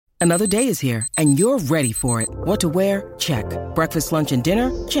Another day is here, and you're ready for it. What to wear? Check. Breakfast, lunch, and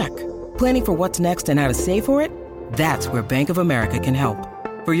dinner? Check. Planning for what's next and how to save for it? That's where Bank of America can help.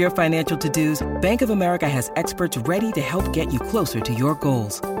 For your financial to-dos, Bank of America has experts ready to help get you closer to your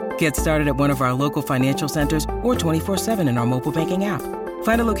goals. Get started at one of our local financial centers or 24/7 in our mobile banking app.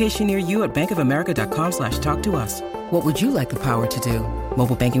 Find a location near you at bankofamerica.com/talktous. What would you like the power to do?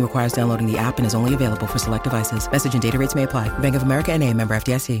 Mobile banking requires downloading the app and is only available for select devices. Message and data rates may apply. Bank of America N.A., member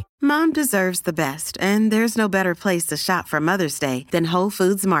FDIC. Mom deserves the best, and there's no better place to shop for Mother's Day than Whole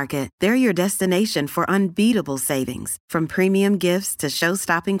Foods Market. They're your destination for unbeatable savings, from premium gifts to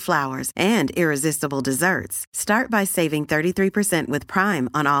show-stopping flowers and irresistible desserts. Start by saving 33% with Prime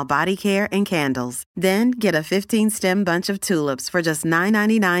on all body care and candles. Then get a 15-stem bunch of tulips for just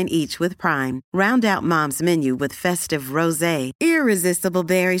 $9.99 each with Prime. Round out Mom's menu with festive rosé, irresistible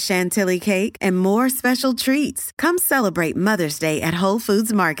berry chantilly cake, and more special treats. Come celebrate Mother's Day at Whole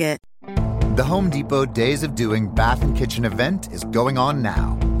Foods Market. The Home Depot Days of Doing Bath and Kitchen event is going on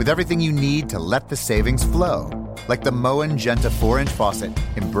now, with everything you need to let the savings flow. Like the Moen Genta 4-inch faucet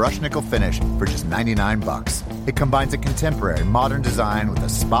in brush nickel finish for just $99. It combines a contemporary modern design with a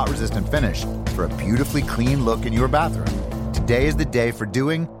spot-resistant finish for a beautifully clean look in your bathroom. Today is the day for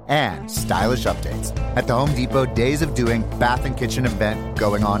doing and stylish updates at the Home Depot Days of Doing Bath and Kitchen event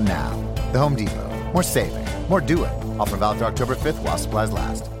going on now. The Home Depot. More saving, more doing. Offer valid through October 5th while supplies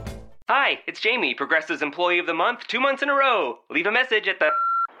last. Hi, it's Jamie, Progressive's Employee of the Month, 2 months in a row. Leave a message at the...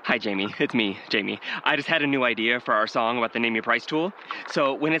 Hi, Jamie. It's me, Jamie. I just had a new idea for our song about the Name Your Price tool.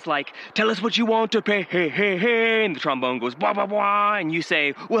 So when it's like, tell us what you want to pay, hey, hey, hey, and the trombone goes, blah, blah, blah, and you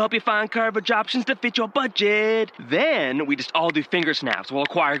say, we'll help you find coverage options to fit your budget. Then we just all do finger snaps while a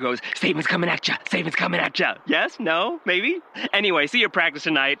choir goes, savings coming at ya, savings coming at ya. Yes? No? Maybe? Anyway, see your practice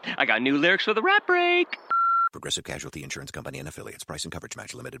tonight. I got new lyrics for the rap break. Progressive Casualty Insurance Company and Affiliates. Price and coverage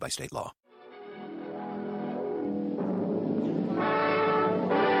match limited by state law.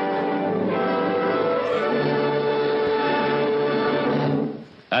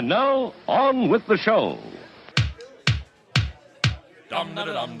 And now, on with the show.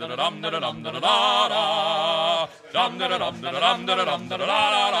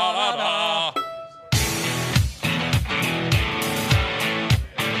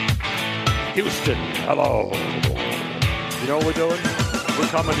 Houston, hello. You know what we're doing? We're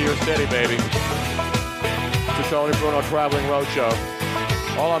coming to your city, baby. It's the Tony Bruno Traveling Roadshow.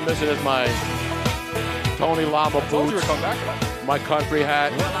 All I'm missing is my Tony Lama boots, my country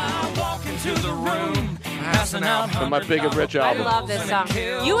hat, and my Big and Rich album. I love this song.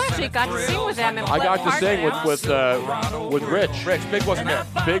 You actually got to sing with them. I got to sing with Rich. Big wasn't there.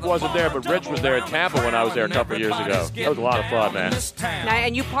 Big wasn't there, but Rich was there in Tampa when I was there a couple of years ago. That was a lot of fun, man.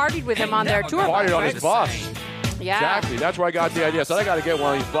 And you partied with him on their tour. Partied on his bus. Yeah. Exactly. That's where I got the idea. So I got to get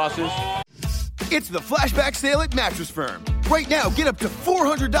one of these buses. It's the flashback sale at Mattress Firm. Right now, get up to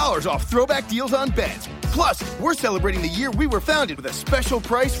 $400 off throwback deals on beds. Plus, we're celebrating the year we were founded with a special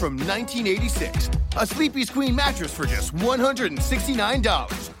price from 1986. A Sleepy's Queen mattress for just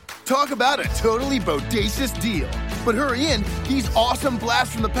 $169. Talk about a totally bodacious deal. But hurry in, these awesome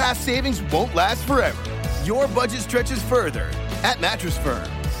blast from the past savings won't last forever. Your budget stretches further at Mattress Firm.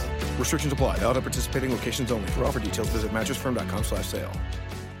 Restrictions apply. Valid at participating locations only. For offer details, visit mattressfirm.com/sale.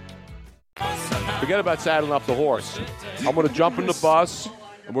 Forget about saddling up the horse. I'm going to jump in the bus,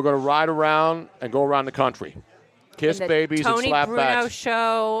 and we're going to ride around and go around the country. Kiss babies and slap Tony Bruno backs.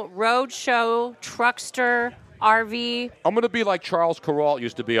 show, road show, truckster, RV. I'm going to be like Charles Kuralt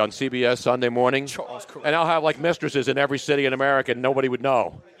used to be on CBS Sunday morning. And I'll have like mistresses in every city in America and nobody would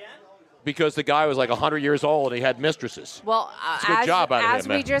know. Because the guy was like 100 years old and he had mistresses. Well, it's a good job out of as him,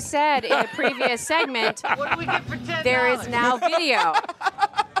 man. we just said in a previous segment, there is now video.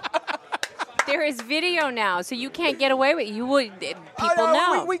 There is video now, so you can't get away with it. You would. People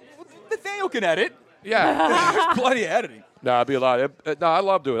know. Nathaniel can edit. Yeah. There's plenty of editing. No, it'd be a lot. No, I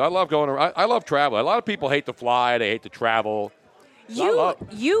love doing it. I love going around. I love traveling. A lot of people hate to fly. They hate to travel.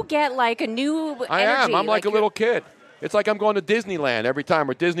 You get like a new energy. I am. I'm like a little kid. It's like I'm going to Disneyland every time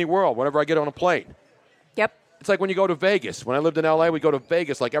or Disney World whenever I get on a plane. Yep. It's like when you go to Vegas. When I lived in L.A., we go to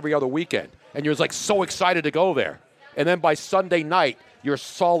Vegas like every other weekend. And you're like so excited to go there. And then by Sunday night, you're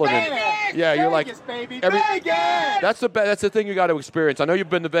sullen. Yeah, you're like, baby, Vegas! That's the thing you got to experience. I know you've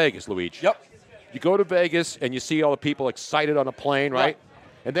been to Vegas, Luigi. Yep. You go to Vegas and you see all the people excited on a plane, right?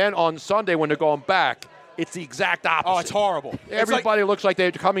 And then on Sunday when they're going back, it's the exact opposite. Oh, it's horrible. Everybody looks like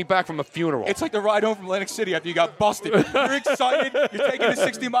they're coming back from a funeral. It's like the ride home from Atlantic City after you got busted. You're excited. You're taking a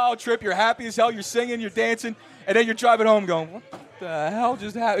 60-mile trip. You're happy as hell. You're singing. You're dancing. And then you're driving home going, what the hell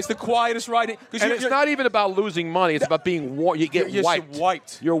just happened? It's the quietest ride. And it's not even about losing money. It's about being you get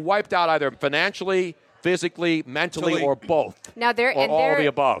wiped. You're wiped out either financially, physically, mentally, or both. Now all of the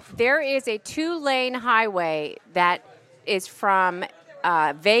above. There is a 2-lane highway that is from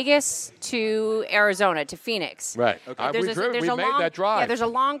Vegas to Arizona to Phoenix. Right. Okay. We made that drive. Yeah, there's a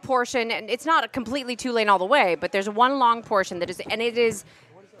long portion, and it's not a completely 2-lane all the way, but there's one long portion that is, and it is,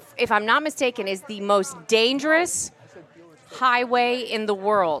 if I'm not mistaken, is the most dangerous highway in the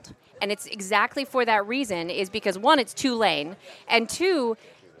world. And it's exactly for that reason, is because, one, it's 2-lane, and two,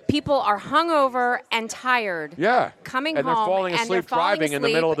 people are hungover and tired. Yeah. Coming and home, they're falling asleep driving in the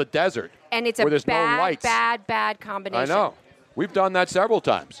middle of the desert. And it's where a there's bad, no lights. bad combination. I know. We've done that several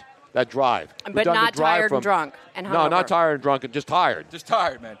times, that drive. But not tired and drunk and hungover. No, not tired and drunk, just tired. Just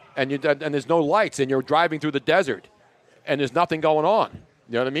tired, man. And there's no lights, and you're driving through the desert, and there's nothing going on.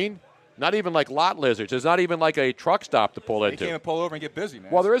 You know what I mean? Not even like lot lizards. There's not even like a truck stop to pull into. You can't even pull over and get busy,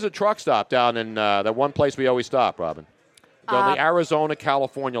 man. Well, there is a truck stop down in that one place we always stop, Robin. On the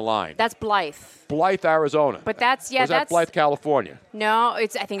Arizona-California line. That's Blythe. Blythe, Arizona. But that's, Or is that Blythe, California? No, I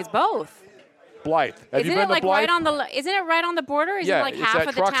think it's both. Blythe. Have you Isn't been it like to Blythe? right on the? Isn't it right on the border? Isn't Yeah, it like it's half that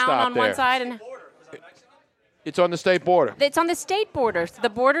of the truck town stop on one there. side and? It's on the state border. It's on the state border. The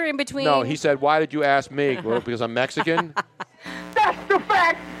border in between. No, he said, why did you ask me? Well, because I'm Mexican? That's the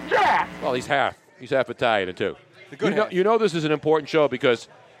fact, Jack. Well, he's half. He's half Italian, too. good You know this is an important show because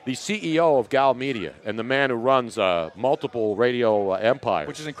the CEO of Gal Media and the man who runs multiple radio empires.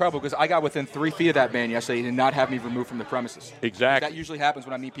 Which is incredible because I got within 3 feet of that man yesterday. He did not have me removed from the premises. Exactly. That usually happens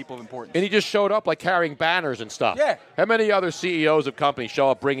when I meet people of importance. And he just showed up like carrying banners and stuff. Yeah. How many other CEOs of companies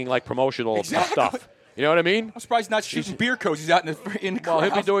show up bringing like promotional stuff? You know what I mean? I'm surprised he's not shooting beer coats. He's out in the crowd. Well,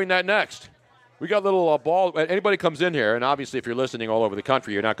 he'll be doing that next. We got little ball. Anybody comes in here, and obviously if you're listening all over the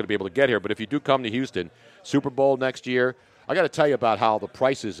country, you're not going to be able to get here. But if you do come to Houston, Super Bowl next year, I got to tell you about how the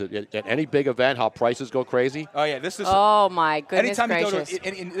prices at any big event, how prices go crazy. Oh yeah, this is. Oh my goodness anytime gracious! You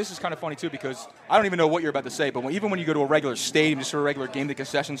go to, and this is kind of funny too because I don't even know what you're about to say, but even when you go to a regular stadium, just for a regular game, the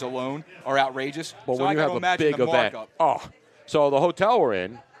concessions alone are outrageous. Well, so when I you gotta have a imagine big the event, markup. So the hotel we're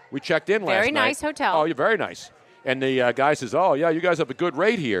in, we checked in last night. Very nice hotel. Oh, you're very nice. And the guy says, "Oh yeah, you guys have a good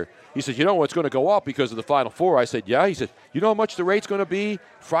rate here." He says, "You know what's going to go up because of the Final Four?" I said, "Yeah." He said, "You know how much the rate's going to be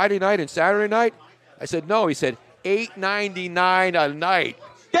Friday night and Saturday night?" I said, "No." He said, $8.99 a night.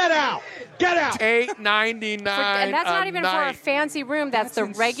 Get out! Get out! $8.99 And that's not even for a fancy room. That's the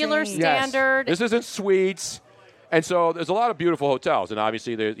regular standard. Yes. This isn't suites. And so there's a lot of beautiful hotels. And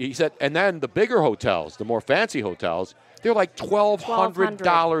obviously, he said, and then the bigger hotels, the more fancy hotels, they're like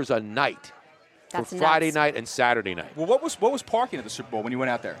 $1,200 a night That's for Friday nuts. night and Saturday night. Well, what was parking at the Super Bowl when you went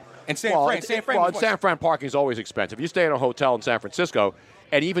out there? And San Fran parking is always expensive. You stay in a hotel in San Francisco,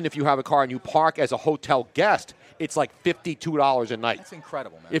 and even if you have a car and you park as a hotel guest, it's like $52 a night. That's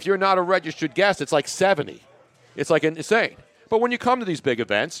incredible, man. If you're not a registered guest, it's like $70. It's like insane. But when you come to these big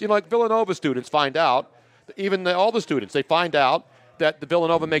events, like Villanova students find out, even all the students, they find out that the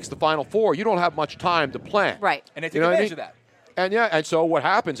Villanova makes the Final Four. You don't have much time to plan. Right. And they take advantage of that. And so what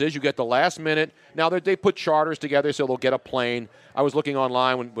happens is you get the last minute. Now they put charters together, so they'll get a plane. I was looking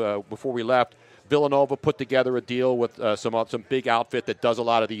online before we left. Villanova put together a deal with some big outfit that does a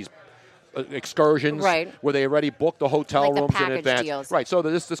lot of these excursions, right, where they already booked the hotel like rooms the in advance. Deals. Right. So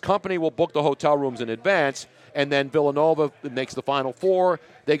this company will book the hotel rooms in advance, and then Villanova makes the Final Four.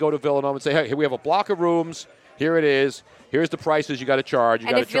 They go to Villanova and say, "Hey, we have a block of rooms. Here it is. Here's the prices you got to charge."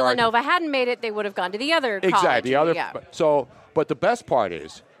 And if Villanova hadn't made it, they would have gone to the other college. Exactly. Yeah. But the best part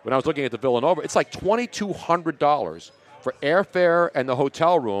is, when I was looking at the Villanova, it's like $2,200 for airfare and the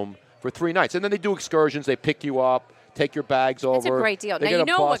hotel room for 3 nights. And then they do excursions. They pick you up, take your bags over. It's a great deal. They Now, get you a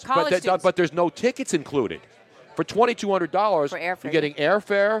know bus, what college students... But there's no tickets included. For $2,200, you're getting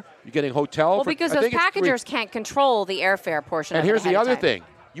airfare, you're getting hotel. Well, because those packagers can't control the airfare portion of it. And here's the other time. thing.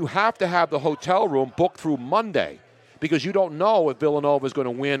 You have to have the hotel room booked through Monday, because you don't know if Villanova is going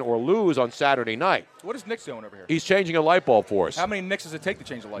to win or lose on Saturday night. What is Nick doing over here? He's changing a light bulb for us. How many nicks does it take to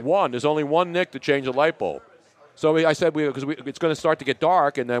change a light bulb? One. There's only one nick to change a light bulb. So I said because it's going to start to get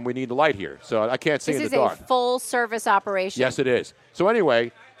dark, and then we need the light here. So I can't see in the dark. This is a full-service operation. Yes, it is. So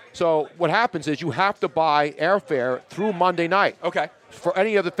anyway, what happens is you have to buy airfare through Monday night. Okay. For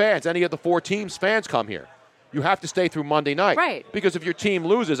any of the fans, any of the 4 teams' fans come here. You have to stay through Monday night. Right. Because if your team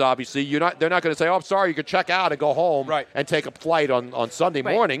loses, obviously, they're not going to say, "Oh, I'm sorry, you can check out and go home and take a flight on Sunday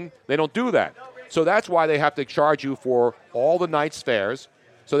morning." They don't do that. So that's why they have to charge you for all the night's fares.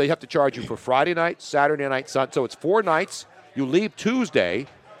 So they have to charge you for Friday night, Saturday night, Sunday. So it's 4 nights. You leave Tuesday,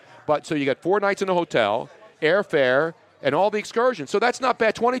 so you get 4 nights in a hotel, airfare, and all the excursions. So that's not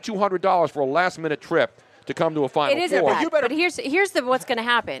bad. $2,200 for a last-minute trip to come to a Final It is Four. a bet, but here's what's going to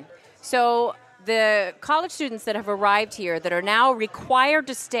happen. So the college students that have arrived here that are now required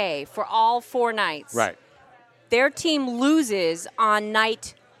to stay for all 4 nights, right? Their team loses on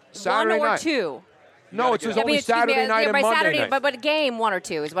night Saturday 1 or night. 2. No, it's only Saturday night and Monday Saturday, night. But game 1 or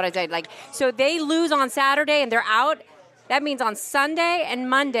 2 is what I said. Like, so they lose on Saturday and they're out. That means on Sunday and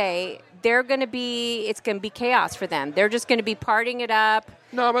Monday it's going to be chaos for them. They're just going to be partying it up.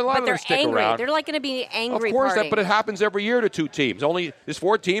 No, but a lot of they're them stick angry. around. They're like going to be angry. Of course, partying. but it happens every year to 2 teams. Only there's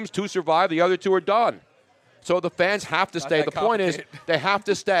 4 teams, 2 survive, the other 2 are done. So the fans have to stay. The point is, they have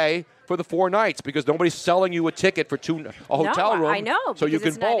to stay for the 4 nights because nobody's selling you a ticket for a hotel room. I know. So you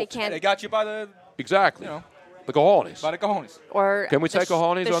can bolt. They got you by the exactly. The cojones. By the cojones. Or can we say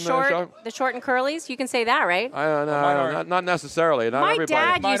cojones on the show? The short and curlies? You can say that, right? Not necessarily. Not My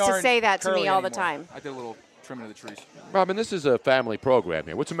everybody. dad used to say that to me all the time. I did a little trimming of the trees. Robin, this is a family program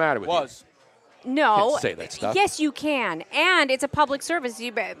here. What's the matter with you? No. Can't say that stuff. Yes, you can. And it's a public service.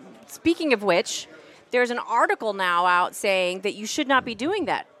 Speaking of which, there's an article now out saying that you should not be doing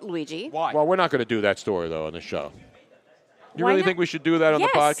that, Luigi. Why? Well, we're not going to do that story, though, on the show. You Why really not? think we should do that on the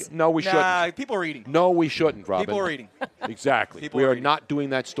podcast? No, we shouldn't. People are eating. No, we shouldn't, Robin. People are eating. Exactly. We are not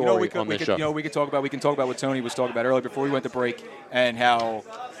doing that story on this show. We can talk about what Tony was talking about earlier before we went to break, and how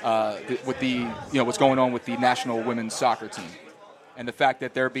what's going on with the national women's soccer team, and the fact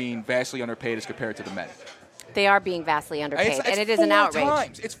that they're being vastly underpaid as compared to the men. They are being vastly underpaid, It's and it is an 4 outrage.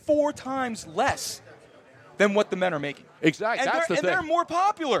 times. It's 4 times less than what the men are making. Exactly. That's the thing. And they're more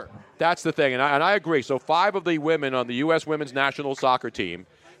popular. That's the thing, and I agree. So 5 of the women on the U.S. women's national soccer team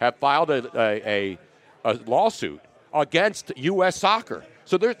have filed a lawsuit against U.S. soccer.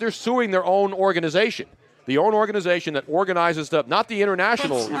 So they're suing their own organization. The own organization that organizes not the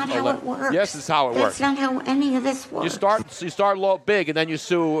international. That's not how it works. Yes, it's how it works. That's not how any of this works. You start low, big, and then you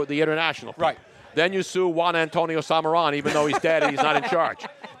sue the international. Right. Then you sue Juan Antonio Samaran, even though he's dead and he's not in charge.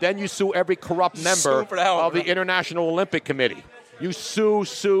 Then you sue every corrupt member of the International Olympic Committee. You sue.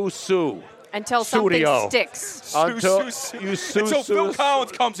 Until Studio. something sticks. Until Phil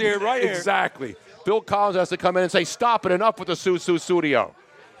Collins comes here, right here. Exactly. Phil Collins has to come in and say, stop it, enough with the studio.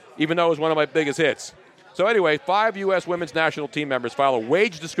 Even though it was one of my biggest hits. So anyway, 5 U.S. women's national team members file a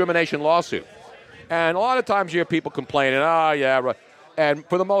wage discrimination lawsuit. And a lot of times you hear people complaining, right. And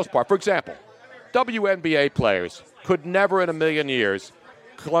for the most part, for example, WNBA players could never in a million years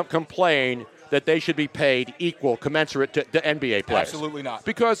complain that they should be paid equal, commensurate to NBA players. Absolutely not.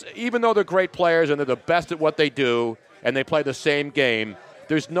 Because even though they're great players and they're the best at what they do and they play the same game,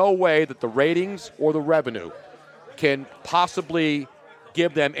 there's no way that the ratings or the revenue can possibly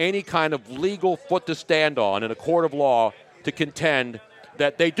give them any kind of legal foot to stand on in a court of law to contend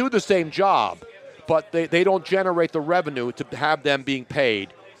that they do the same job, but they don't generate the revenue to have them being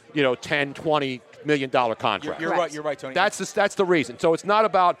paid, $10, $20 million contract. You're right, Tony. That's the reason. So it's not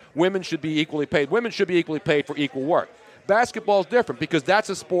about women should be equally paid. Women should be equally paid for equal work. Basketball is different because that's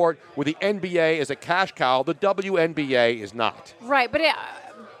a sport where the NBA is a cash cow. The WNBA is not. Right,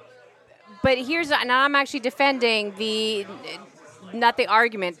 but here's, and I'm actually defending not the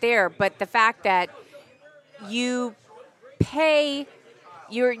argument there, but the fact that you pay,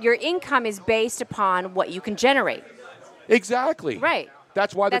 your income is based upon what you can generate. Exactly. Right.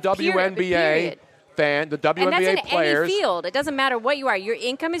 That's why the WNBA the WNBA and that's in players. any field. It doesn't matter what you are. Your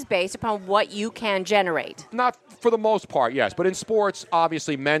income is based upon what you can generate. Not for the most part, yes. But in sports,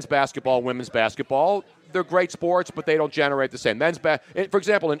 obviously, men's basketball, women's basketball, they're great sports, but they don't generate the same. For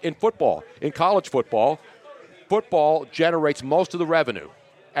example, in football, in college football generates most of the revenue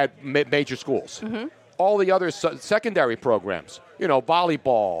at major schools. Mm-hmm. All the other secondary programs,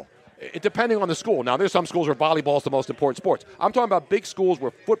 volleyball, depending on the school. Now, there's some schools where volleyball is the most important sport. I'm talking about big schools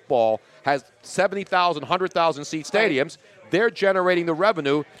where football has 70,000, 100,000 seat stadiums. They're generating the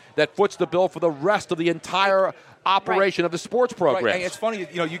revenue that foots the bill for the rest of the entire operation of the sports program. Right. And it's funny,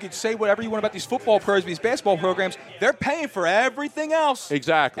 you could say whatever you want about these football programs, these basketball programs. They're paying for everything else.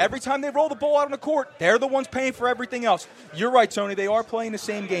 Exactly. Every time they roll the ball out on the court, they're the ones paying for everything else. You're right, Tony. They are playing the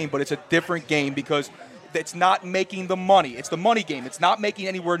same game, but it's a different game because it's not making the money. It's the money game. It's not making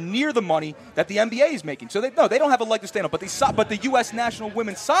anywhere near the money that the NBA is making. So they don't have a leg to stand on. But the U.S. national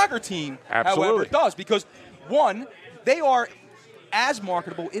women's soccer team, however, does because, one, they are as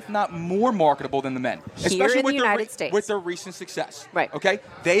marketable, if not more marketable than the men. Here especially in with the United States. With their recent success. Right. Okay?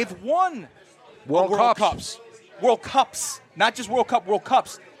 They've won World Cups. World Cups, not just World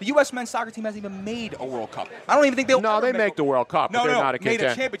Cups. The U.S. men's soccer team hasn't even made a World Cup. I don't even think they'll. No, they make the World Cup. But they're not a made a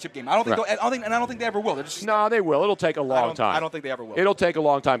contender. championship game. I don't think. Right. I don't think they ever will. They're just. No, they will. It'll take a long time. I don't think they ever will. It'll take a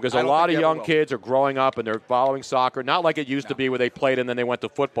long time because I a don't lot think of they ever young will. kids are growing up and they're following soccer. Not like it used to be where they played and then they went to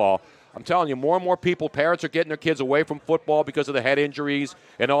football. I'm telling you, more and more parents are getting their kids away from football because of the head injuries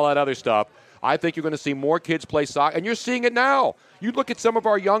and all that other stuff. I think you're going to see more kids play soccer, and you're seeing it now. You look at some of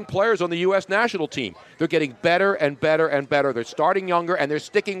our young players on the U.S. national team. They're getting better and better and better. They're starting younger, and they're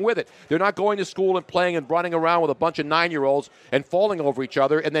sticking with it. They're not going to school and playing and running around with a bunch of 9-year-olds and falling over each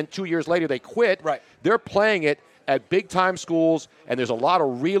other, and then 2 years later they quit. Right. They're playing it at big-time schools, and there's a lot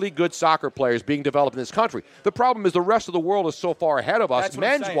of really good soccer players being developed in this country. The problem is the rest of the world is so far ahead of us, That's what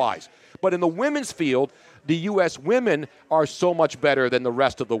I'm saying. men's-wise. But in the women's field, the U.S. women are so much better than the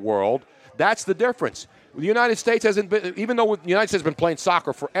rest of the world. That's the difference. The United States hasn't been, even though the United States has been playing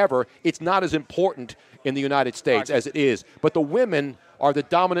soccer forever, it's not as important in the United States as it is. But the women are the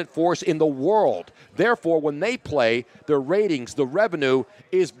dominant force in the world. Therefore, when they play, their ratings, the revenue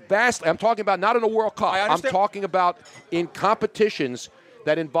is vastly. I'm talking about not in a World Cup. I'm talking about in competitions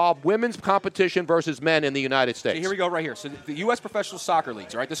that involve women's competition versus men in the United States. Okay, here we go right here. So the U.S. professional soccer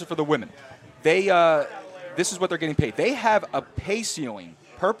leagues, all right, this is for the women. They, this is what they're getting paid. They have a pay ceiling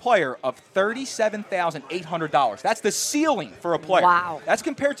per player of $37,800. That's the ceiling for a player. Wow. That's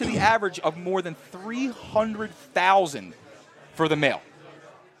compared to the average of more than $300,000 for the male.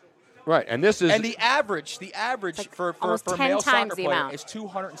 Right, and this is the average for almost a 10 male times soccer the player amount. is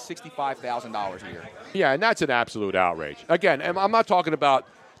 $265,000 a year. Yeah, and that's an absolute outrage. Again, I'm not talking about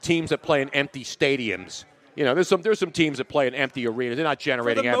teams that play in empty stadiums. You know, there's some teams that play in empty arenas. They're not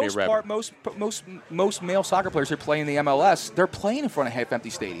generating any revenue. For the most part, most male soccer players who play in the MLS, they're playing in front of half-empty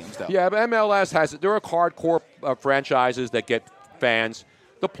stadiums, though. Yeah, but MLS has there are hardcore franchises that get fans.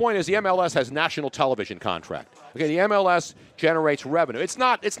 The point is, the MLS has national television contract. Okay, the MLS generates revenue. It's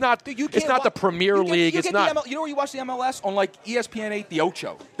not the Premier League. It's not. You know where you watch the MLS on like ESPN 8, the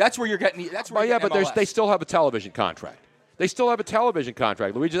Ocho. That's where you're getting. That's where. Well, yeah, but they still have a television contract. They still have a television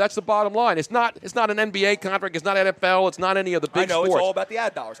contract, Luigi. That's the bottom line. It's not an NBA contract. It's not NFL. It's not any of the big sports. It's all about the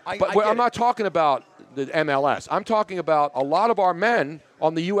ad dollars. But I'm not talking about the MLS. I'm talking about a lot of our men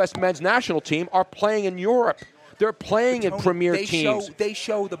on the U.S. men's national team are playing in Europe. They're playing in premier teams. They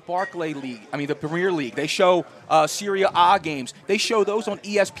show the Barclay League. I mean, the Premier League. They show Serie A games. They show those on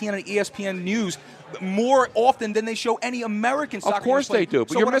ESPN and ESPN News more often than they show any American soccer. Of course they do,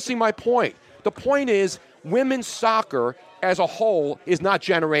 but you're missing my point. The point is women's soccer as a whole is not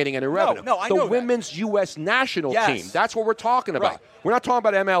generating any revenue. No, I know the women's U.S. national team, that's what we're talking about. Right. We're not talking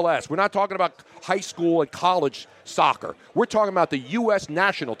about MLS. We're not talking about high school and college soccer. We're talking about the U.S.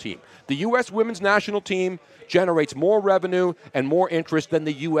 national team. The U.S. women's national team generates more revenue and more interest than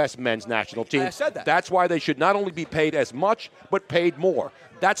the U.S. men's national team. I said that. That's why they should not only be paid as much, but paid more.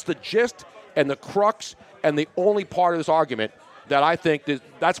 That's the gist and the crux and the only part of this argument that I think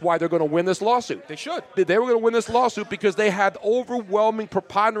that's why they're going to win this lawsuit. They should. They were going to win this lawsuit because they had overwhelming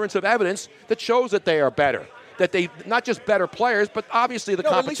preponderance of evidence that shows that they are better. That they not just better players, but obviously the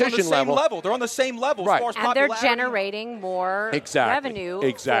competition at least on the same level. They're on the same level right. as far as and they're popularity. generating more revenue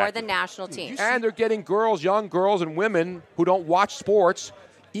for the national team. And they're getting young girls and women who don't watch sports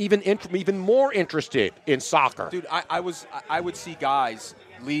even more interested in soccer. Dude, I would see guys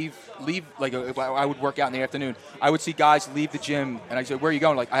leave like I would work out in the afternoon. I would see guys leave the gym and I say, "Where are you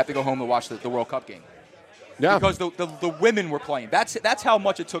going?" Like, I have to go home to watch the World Cup game. Yeah. Because the women were playing. That's how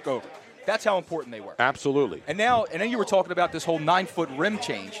much it took over. That's how important they were. Absolutely. And then you were talking about this whole 9-foot rim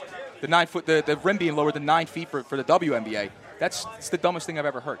change. The rim being lowered to 9 feet for the WNBA. It's the dumbest thing I've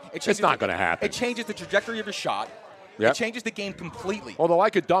ever heard. It's not going to happen. It changes the trajectory of your shot. Yep. It changes the game completely. Although I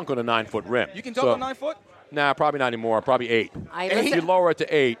could dunk on a 9-foot rim. You can dunk on 9 foot? Nah, probably not anymore. Probably 8. 8? You lower it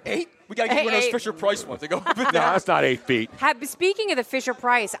to 8. 8? We got to get one of those Fisher-Price ones. They go up and down. No, that's not 8 feet. Speaking of the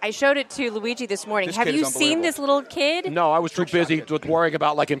Fisher-Price, I showed it to Luigi this morning. This Have kid you is seen this little kid? No, I was too busy with worrying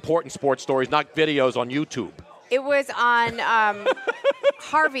about like important sports stories, not videos on YouTube. It was on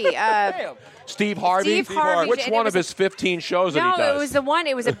Harvey. Steve Harvey? Steve Harvey. Which And one it of was his 15 shows that he No, does? it was the one.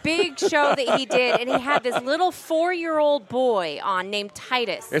 It was a big show that he did, and he had this little 4-year-old boy on named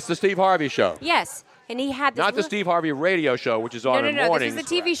Titus. It's the Steve Harvey show. Yes, and he had this Not the Steve Harvey radio show, which is on in the mornings. This is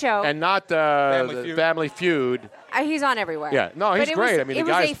the TV show. And not the Family Feud. He's on everywhere. Yeah, no, he's But great. Was, I mean, it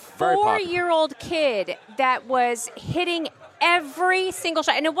the guy's was a very popular. 4-year-old kid that was hitting every single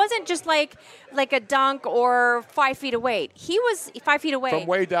shot, and it wasn't just like a dunk or 5 feet away. He was 5 feet away From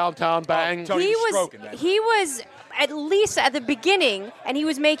way downtown, bang. He was at least at the beginning, and he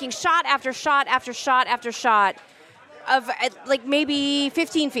was making shot after shot after shot after shot of like maybe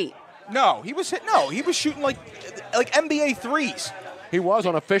 15 feet. No, he was shooting like NBA threes. He was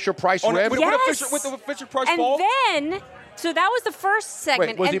on a Fisher-Price rim? With a Fisher-Price ball? And then, so that was the first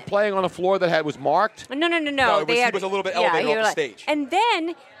segment. Wait, was he playing on a floor that was marked? No. He was a little bit elevated off the stage. And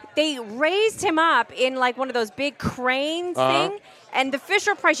then they raised him up in like one of those big crane thing. And the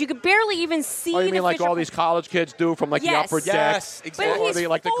Fisher-Price, you could barely even see. Oh, you mean like all these college kids do from like the upper deck? Yes, exactly. Or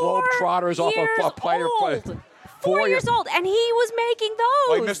like the Globetrotters off a player. 4 years old, and he was making those.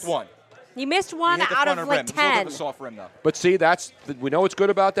 Oh, he missed one. He missed one out of like 10. It's a little bit of a soft rim, though. But see, we know what's good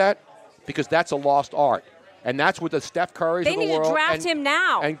about that because that's a lost art. And that's with the Steph Currys of the world. They need to draft him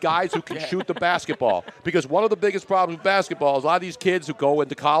now. And guys who can shoot the basketball. Because one of the biggest problems with basketball is a lot of these kids who go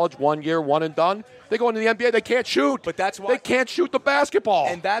into college 1 year, one and done, they go into the NBA, they can't shoot. But that's why they can't shoot the basketball.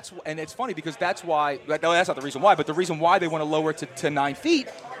 And it's funny because that's why. No, that's not the reason why. But the reason why they want to lower it to 9 feet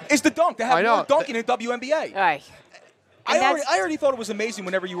is the dunk. They have more dunking in WNBA. Right. I already thought it was amazing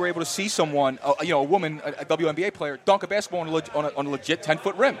whenever you were able to see someone, a woman, a WNBA player, dunk a basketball on a legit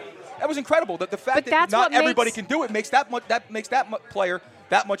 10-foot rim. That was incredible. The fact that not everybody can do it makes that player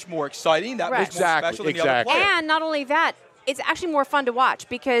that much more exciting, that much more special than the other player. And not only that, it's actually more fun to watch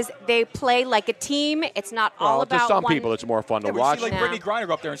because they play like a team. It's not all about to some people, it's more fun to watch. We see Brittany Griner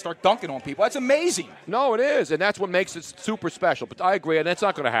go up there and start dunking on people. That's amazing. No, it is, and that's what makes it super special. But I agree, and that's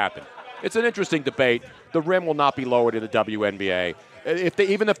not going to happen. It's an interesting debate. The rim will not be lowered in the WNBA.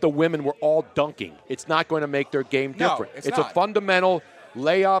 Even if the women were all dunking, it's not going to make their game different. It's a not. Fundamental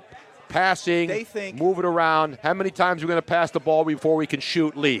layup, passing, move it around. How many times are we going to pass the ball before we can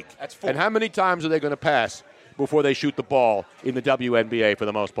shoot league? That's 4. And how many times are they going to pass before they shoot the ball in the WNBA for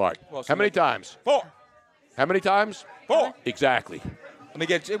the most part? Well, how many times? 4. How many times? 4. Exactly. Let me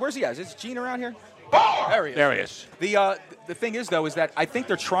get. Where's he at? Is Gene around here? There he is. There he is. The thing is, though, is that I think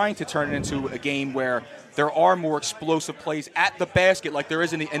they're trying to turn it into a game where there are more explosive plays at the basket like there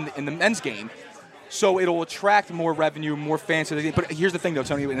is in the men's game. So it'll attract more revenue, more fans to the game. But here's the thing, though,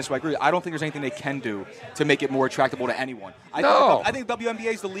 Tony, and this is what I agree with. I don't think there's anything they can do to make it more attractable to anyone. I think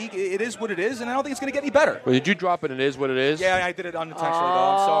WNBA is the league. It is what it is, and I don't think it's going to get any better. Well, did you drop it? It is what it is? Yeah, I did it unintentionally, though.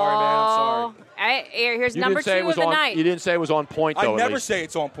 I'm sorry, man. I'm sorry. Here's number 2 of the night. You didn't say it was on point, though. I never say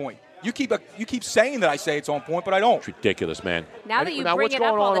it's on point. You keep saying that I say it's on point, but I don't. It's ridiculous, man. Now that you bring it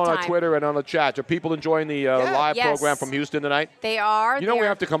up all the time. Now, what's going on our Twitter and on the chat? Are people enjoying the live program from Houston tonight? They are. You know what we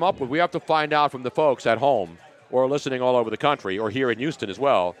have to come up with? We have to find out from the folks at home or listening all over the country or here in Houston as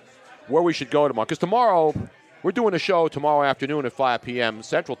well where we should go tomorrow. Because tomorrow, we're doing a show tomorrow afternoon at 5 p.m.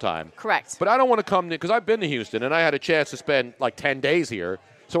 Central Time. Correct. But I don't want to come because I've been to Houston and I had a chance to spend like 10 days here.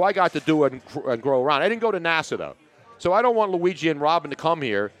 So I got to do it and grow around. I didn't go to NASA, though. So I don't want Luigi and Robin to come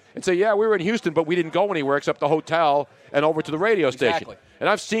here and say, yeah, we were in Houston, but we didn't go anywhere except the hotel and over to the radio station. And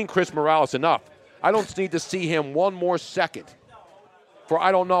I've seen Chris Morales enough. I don't need to see him one more second for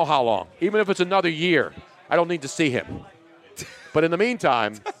I don't know how long. Even if it's another year, I don't need to see him. But in the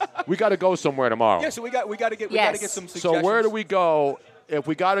meantime, we got to go somewhere tomorrow. Yeah, so we got to get some suggestions. So where do we go if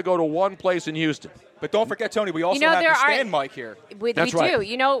we got to go to one place in Houston? But don't forget, Tony, we also have the stand mic here. We do.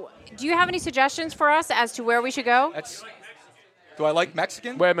 Do you have any suggestions for us as to where we should go? Do I like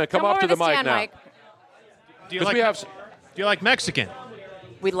Mexican? Wait a minute. Come up to the mic now. Do you like Mexican?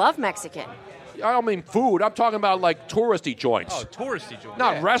 We love Mexican. I don't mean food. I'm talking about like touristy joints. Oh, touristy joints.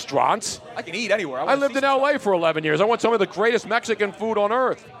 Not restaurants. I can eat anywhere. I lived in L.A. for 11 years. I want some of the greatest Mexican food on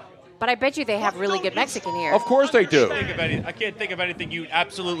earth. But I bet you they have really good Mexican here. Of course they do. I can't think of anything you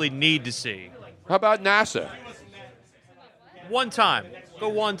absolutely need to see. How about NASA? One time. Go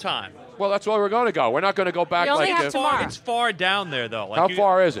one time. Well, that's where we're going to go. We're not going to go back we only like have tomorrow. It's far down there, though. How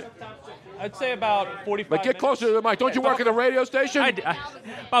far is it? I'd say about 45 minutes. Get closer to the mic. Don't you work at a radio station?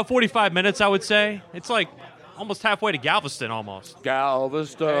 About 45 minutes, I would say. It's like almost halfway to Galveston, almost.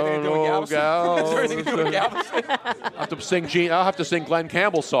 Galveston, Galveston. Is there anything to do with Galveston? I'll have to sing Glenn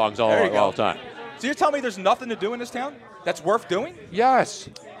Campbell songs all the time. So you're telling me there's nothing to do in this town that's worth doing? Yes.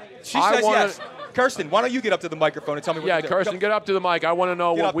 She says yes. Kirsten, why don't you get up to the microphone and tell me what to do? Yeah, Kirsten, get up to the mic. I want to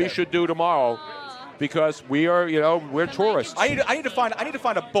know what we should do tomorrow because we are, we're tourists. I need to find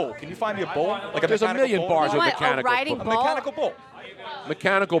a bull. Can you find me a bull? Like There's a million bars of mechanical bull. Mechanical bull.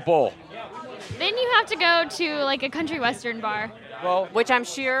 Mechanical bull. Then you have to go to like a country western bar. Well, which I'm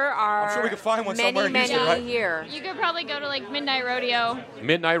sure we could find one many, somewhere in Houston, right? here. You could probably go to like Midnight Rodeo.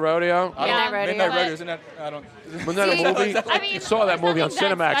 Midnight Rodeo? Midnight Rodeo, isn't that? I don't. Wasn't that a movie? I saw that movie on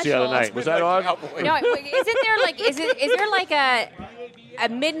Cinemax the other night. Was that on? No, isn't there like is there like a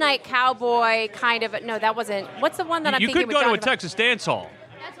Midnight Cowboy kind of? No, that wasn't. What's the one that I'm thinking? You could go to a Texas dance hall.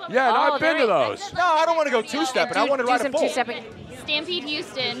 Yeah, and I've been to those. No, I don't want to go two-stepping. I want to ride a bull. Stampede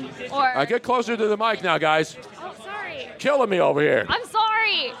Houston or. Get closer to the mic now, guys. Oh, sorry. Killing me over here. I'm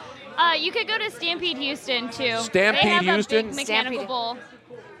sorry. You could go to Stampede Houston too. Stampede they have Houston? A big mechanical Stampede. bull.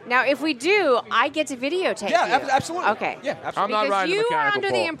 Now, if we do, I get to videotape Yeah, you. absolutely. Okay. Yeah, absolutely. I'm not Because riding a you are mechanical under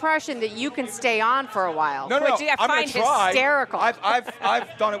bull. the impression that you can stay on for a while, No, which I I'm find gonna try. hysterical.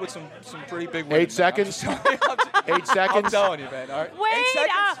 I've done it with some pretty big women. 8 seconds? 8 seconds? I'm telling you, man. All right. 8 Wait,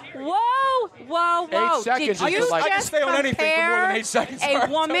 seconds? whoa. 8 seconds Did is you like- I can just stay on anything for more than compare 8 seconds. a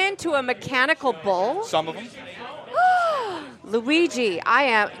woman to a mechanical bull? Some of them. Luigi,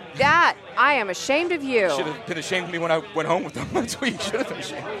 I am ashamed of you. Should have been ashamed of me when I went home with them. That's what you should have been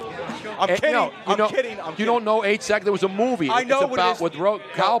ashamed of. I'm kidding. No, I'm kidding. You don't know 8 seconds? There was a movie. I know it's what about it is. with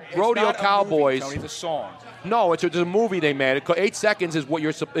It's rodeo not a cowboys. Movie, Tony, it's a song. No, it's a movie they made. 8 seconds is what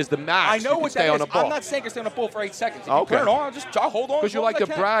is the max. I know you can what stay that on is. a bull. I'm not saying I stay on a bull for 8 seconds. If Okay. you put it on, I'll hold on. Because you like to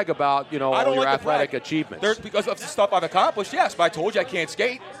brag about, I all don't your like to brag. athletic achievements. There's because of the stuff I've accomplished, yes. But I told you I can't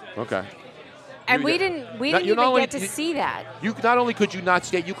skate. Okay. And we Now, didn't you even know, get to you- see that. You not only could you not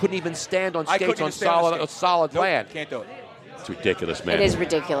skate, you couldn't even stand on I couldn't skates even on stand on solid skates. solid Nope, land. can't do it. It's ridiculous, man. It is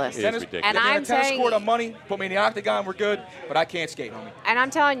ridiculous. It is ridiculous. And Get me on I'm a tennis saying, court on money, put me in the octagon, we're good. But I can't skate, homie. and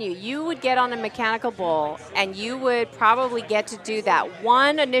I'm telling you, you would get on a mechanical bull, and you would probably get to do that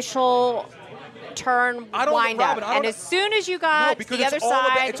one initial turn I don't wind Robin, up, I don't- and as soon as you got No, to because the other it's all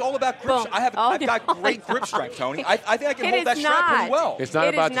side, about, it's all about grip. boom. I've Oh, got no, great grip no. strength, Tony. I think I can It hold that is strap pretty not. well. It's not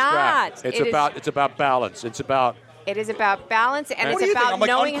It about is the strap. not. It's It is- about balance. It's about It is about balance, and What it's do you think? about I'm like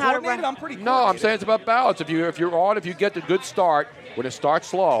knowing how to uncoordinated? run. I'm pretty No, I'm saying it's about balance. If you get the good start, when it starts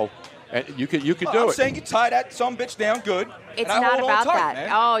slow, and you could do I'm it. saying you tie that some bitch down good. It's and I not hold about on that. tight, Man.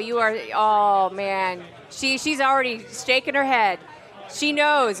 Oh, you are. Oh man, she's already shaking her head. She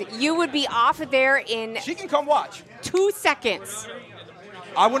knows you would be off of there in. She can come watch. 2 seconds.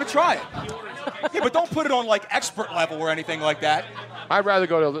 I want to try it. Yeah, but don't put it on like expert level or anything like that. I'd rather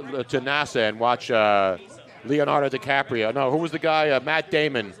go to NASA and watch Leonardo DiCaprio. No, who was the guy? Matt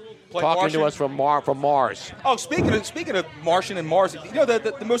Damon. Play Talking Martian? to us from Mars. Oh, speaking of Martian and Mars, you know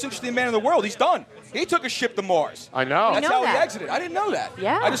the most interesting man in the world. He's done. He took a ship to Mars. I know. That's know how he that. exited. I didn't know that.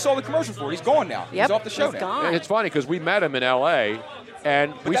 Yeah. I just saw the commercial for it. He's gone now. Yep, He's off the show he's now. gone. And it's funny because we met him in L.A.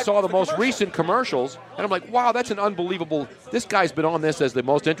 and we that- saw the the most commercial. recent commercials, and I'm like, wow, that's an unbelievable. This guy's been on this as the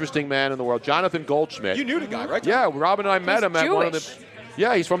most interesting man in the world, Jonathan Goldschmidt. You knew the guy, right? Yeah, Robin and I met He's him at one of the. Jewish.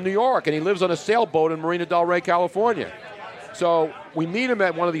 Yeah, he's from New York, and he lives on a sailboat in Marina del Rey, California. So we meet him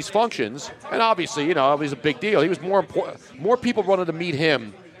at one of these functions, and obviously, it was a big deal. He was more important. More people wanted to meet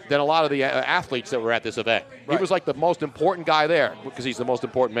him than a lot of the athletes that were at this event. Right. He was like the most important guy there because he's the most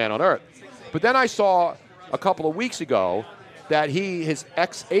important man on earth. But then I saw a couple of weeks ago that his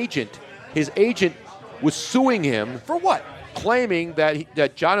agent was suing him For what? claiming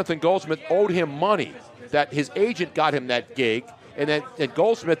that Jonathan Goldsmith owed him money, that his agent got him that gig, and that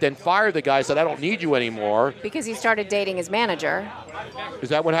Goldsmith then fired the guy, said, I don't need you anymore. Because he started dating his manager. Is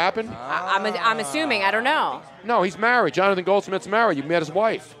that what happened? I'm assuming. I don't know. No, he's married. Jonathan Goldsmith's married. You met his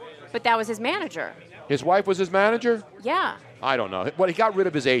wife. But that was his manager. His wife was his manager? Yeah. I don't know. Well, he got rid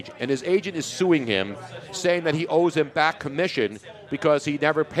of his agent, and his agent is suing him, saying that he owes him back commission because he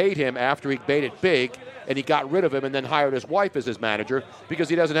never paid him after he made it big, and he got rid of him and then hired his wife as his manager because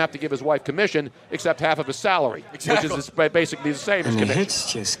he doesn't have to give his wife commission except half of his salary, Exactly. which is basically the same as And the commission.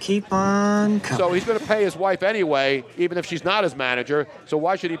 hits just keep on coming. So he's going to pay his wife anyway, even if she's not his manager. So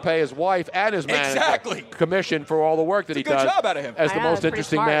why should he pay his wife and his manager Exactly. commission for all the work that It's he a good does job out of him. as I the know, most that's pretty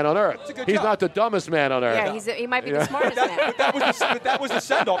interesting smart. man on earth? It's a good He's job. not the dumbest man on earth. Yeah, he might be the smartest man. That was the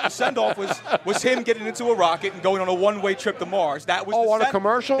send-off. The send-off was him getting into a rocket and going on a one-way trip to Mars. That was on a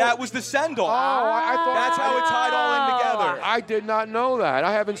commercial? That was the send-off. I thought That's how it tied all in together. I did not know that.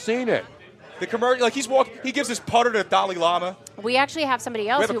 I haven't seen it. The commercial, like he gives his putter to Dalai Lama. We actually have somebody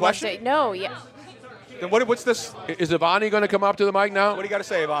else have a who wants question? to. No, yeah. Then what's this? Is Ivani going to come up to the mic now? What do you got to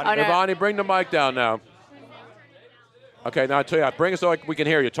say, Ivani? Oh, no. Ivani, bring the mic down now. Okay, now I tell you, bring it so we can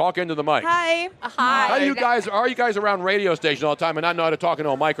hear you. Talk into the mic. Hi. Hi. How do you guys are you guys around radio stations all the time and not know how to talk into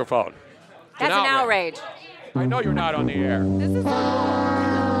a microphone? It's That's an outrage. I know you're not on the air. This is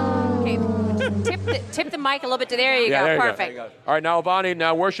Okay, tip the mic a little bit to there. You Yeah, go. there you go. Perfect. All right, now Ivani,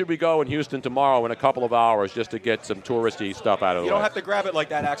 now where should we go in Houston tomorrow in a couple of hours just to get some touristy stuff out of the You way? don't have to grab it like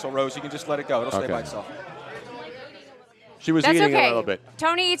that, Axl Rose. You can just let it go. It'll stay Okay. by itself. She was That's eating okay. a little bit.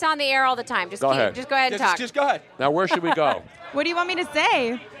 Tony eats on the air all the time. Just Go ahead. Just go ahead and talk. Just go ahead. Now where should we go? What do you want me to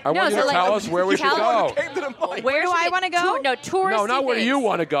say? I want you to tell us where we should go. Where do I want to go? No, touristy No, not where do things. you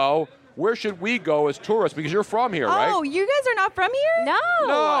want to go. Where should we go as tourists? Because you're from here, right? Oh, you guys are not from here? No.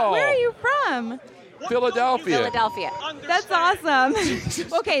 No. Where are you from? Philadelphia. That's awesome.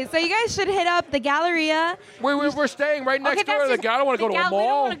 Okay, so you guys should hit up the Galleria. We're staying right next door to the Galleria. I don't want to go to a mall. We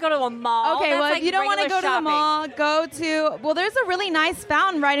don't want to go to a mall. Okay, That's well, like if you don't want to go regular to the mall, go to, well, there's a really nice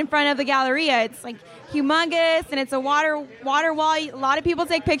fountain right in front of the Galleria. It's like humongous, and it's a water wall. A lot of people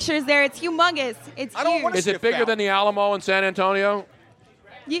take pictures there. It's humongous. It's huge. Is it bigger than the Alamo in San Antonio?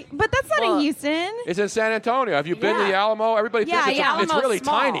 But that's not in Houston. It's in San Antonio. Have you been to the Alamo? Everybody thinks it's really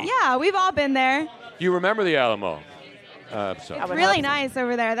tiny. Yeah, we've all been there. You remember the Alamo? It's really nice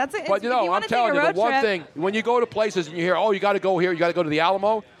over there. That's it. But I'm telling you, the one thing, when you go to places and you hear, oh, you got to go here, you got to go to the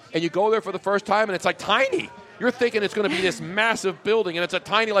Alamo, and you go there for the first time, and it's like tiny. You're thinking it's going to be this massive building, and it's a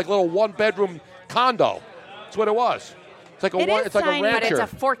tiny, like little one-bedroom condo. That's what it was. It's like a rancher. But it's a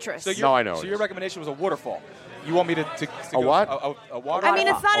fortress. No, I know. So your recommendation was a waterfall. You want me to a what? A waterfall? I mean,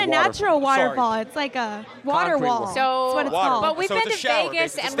 it's not a natural waterfall. It's like a water wall. So, that's what it's called. But we've been to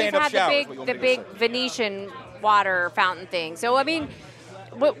Vegas, and we've had the big Venetian water fountain thing. So, I mean,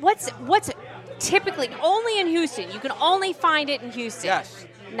 what's typically only in Houston? You can only find it in Houston. Yes.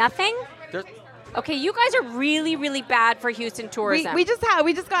 Nothing? Okay, you guys are really, really bad for Houston tourism. We just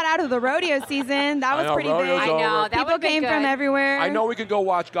got out of the rodeo season. That was pretty big. I know. That People came from everywhere. I know we can go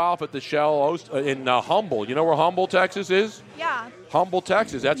watch golf at the Shell in Humble. You know where Humble, Texas is? Yeah. Humble,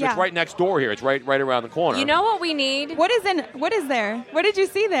 Texas. It's right next door here. It's right around the corner. You know what we need? What is there? What did you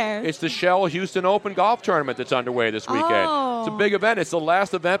see there? It's the Shell Houston Open Golf Tournament that's underway this weekend. Oh. It's a big event. It's the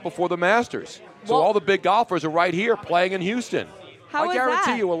last event before the Masters. So all the big golfers are right here playing in Houston. I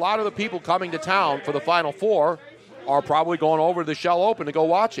guarantee you a lot of the people coming to town for the Final Four are probably going over to the Shell Open to go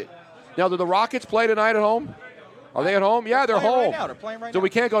watch it. Now, do the Rockets play tonight at home? Are they at home? Yeah, they're home. They're playing right so now. we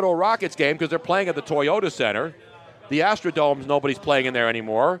can't go to a Rockets game because they're playing at the Toyota Center. The Astrodome, nobody's playing in there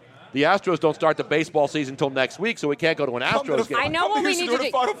anymore. The Astros don't start the baseball season until next week, so we can't go to an Astros game. I know what we need to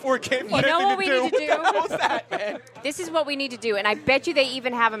do. Final Four game. You know what we need to do? What the hell is that, man? This is what we need to do, and I bet you they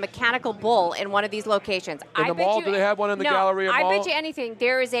even have a mechanical bull in one of these locations. In the mall? Do they have one in the Galleria Mall? I bet you anything.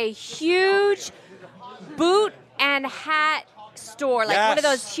 There is a huge boot and hat store, like one of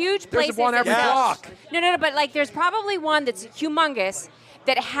those huge places. There's one every block. No, but like there's probably one that's humongous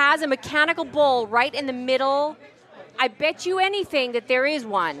that has a mechanical bull right in the middle. I bet you anything that there is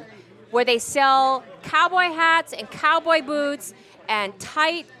one where they sell cowboy hats and cowboy boots and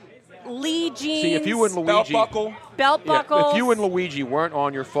tight Lee jeans. See, if you and Luigi... Belt buckles. If you and Luigi weren't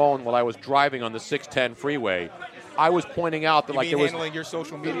on your phone while I was driving on the 610 freeway, I was pointing out that there was... handling your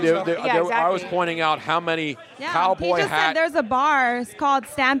social media stuff? Exactly. I was pointing out how many cowboy he just said there's a bar called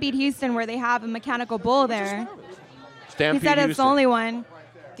Stampede Houston where they have a mechanical bull there. Stampede He said it's Houston. the only one.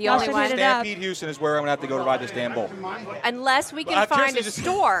 The only one. Stampede Houston is where I'm going to have to go to ride this damn bull. Unless we can find a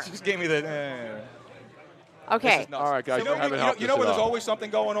store. Just gave me the... Okay. All right, guys. You know where there's always something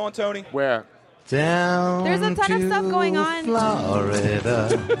going on, Tony? Where? Down There's a ton of stuff going on. Florida.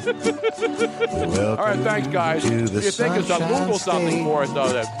 All right, thanks, guys. If you think of something, Google something for us,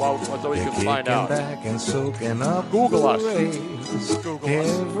 though, so we can find out. Google us.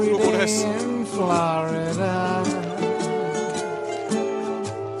 Google this. In Florida.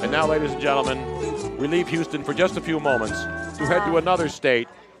 And now, ladies and gentlemen, we leave Houston for just a few moments to head to another state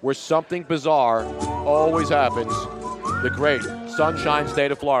where something bizarre always happens. The great Sunshine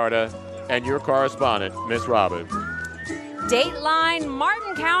State of Florida, and your correspondent, Miss Robin. Dateline,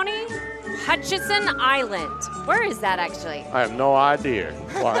 Martin County, Hutchinson Island. Where is that actually? I have no idea.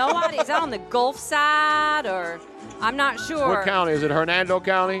 No idea. Is that on the Gulf side or? I'm not sure. What county? Is it Hernando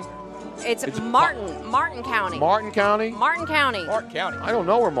County? It's Martin County. Martin County? Martin County. Martin County. I don't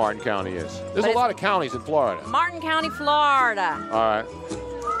know where Martin County is. There's a lot of counties in Florida. Martin County, Florida. All right.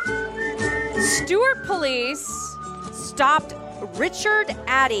 Stewart police stopped Richard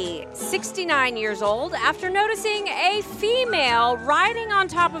Addy, 69 years old, after noticing a female riding on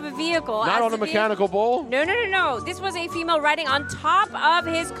top of a vehicle. Not on a mechanical bull? No. This was a female riding on top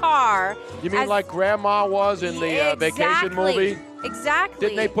of his car. You mean like Grandma was in the Vacation movie? Exactly.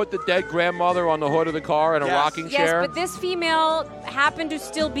 Didn't they put the dead grandmother on the hood of the car in a rocking chair? Yes, but this female happened to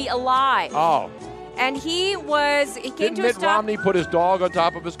still be alive. Oh. And he came Didn't to a Mitt stop. Romney put his dog on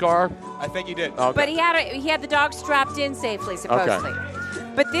top of his car? I think he did. Okay. But he had the dog strapped in safely, supposedly.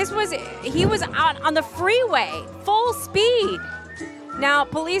 Okay. But he was out on the freeway, full speed. Now,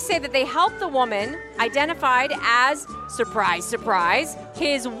 police say that they helped the woman, identified as, surprise, surprise,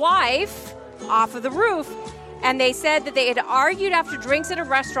 his wife, off of the roof. And they said that they had argued after drinks at a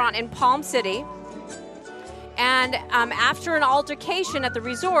restaurant in Palm City. And after an altercation at the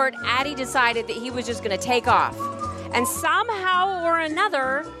resort, Addy decided that he was just going to take off. And somehow or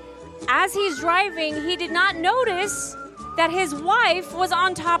another, as he's driving, he did not notice that his wife was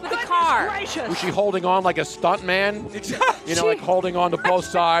on top of the car. Was she holding on like a stunt man? You know, like holding on to both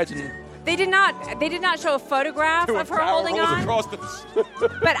sides and. They did not show a photograph of her holding on.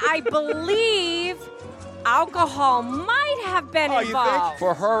 But I believe alcohol might have been involved.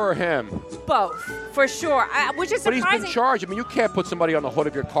 For her or him? Both, for sure. Which is But surprising. he's been charged. I mean, you can't put somebody on the hood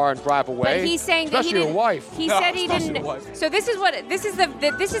of your car and drive away. But he's saying that he especially didn't. your wife. He said he didn't. So this is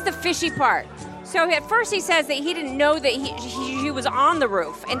the fishy part. So at first he says that he didn't know that he was on the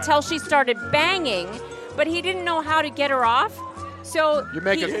roof until she started banging, but he didn't know how to get her off. So you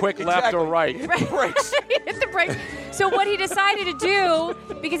make a quick left or right. Hit the brakes. So what he decided to do,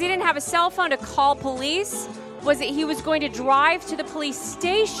 because he didn't have a cell phone to call police, was that he was going to drive to the police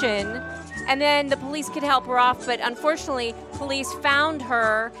station, and then the police could help her off. But unfortunately, police found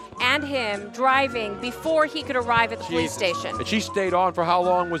her and him driving before he could arrive at the police station. And she stayed on for how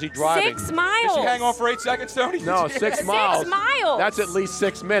long was he driving? 6 miles. Did she hang on for 8 seconds, Tony? No, 6 miles. 6 miles. That's at least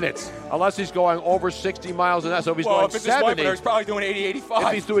 6 minutes. Unless he's going over 60 miles an hour. So if he's going if it's 70. his wife, he's probably doing 80, 85.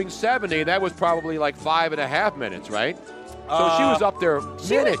 If he's doing 70, that was probably like 5.5 minutes, right? So she was up there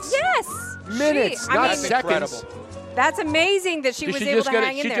minutes. Minutes, not seconds. That's amazing that she was able to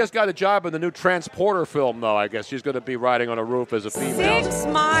hang in there. She just got a job in the new Transporter film, though, I guess. She's going to be riding on a roof as a female. 6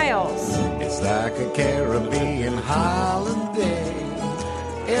 miles. It's like a Caribbean holiday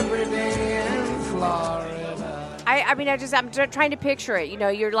every day in Florida. I'm trying to picture it. You know,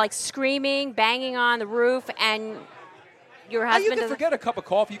 you're like screaming, banging on the roof, and your husband. You can forget a cup of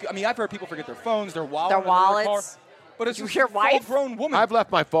coffee. I've heard people forget their phones, their wallet, Their wallets. Their car. But it's your wife? Full-grown woman. I've left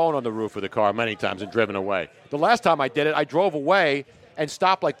my phone on the roof of the car many times and driven away. The last time I did it, I drove away and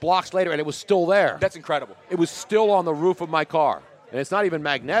stopped like blocks later, and it was still there. That's incredible. It was still on the roof of my car, and it's not even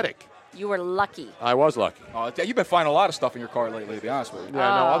magnetic. You were lucky. I was lucky. Oh, you've been finding a lot of stuff in your car lately, to be honest with you.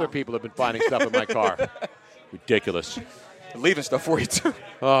 Yeah, no, other people have been finding stuff in my car. Ridiculous. Leaving stuff for you, too.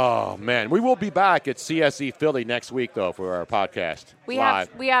 Oh, man. We will be back at CSE Philly next week, though, for our podcast. We live.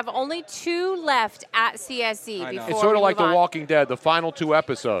 have only 2 left at CSE before It's sort of we like move The on. Walking Dead, the final 2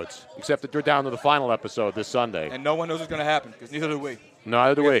 episodes, except that they're down to the final episode this Sunday. And no one knows what's going to happen, because neither do we.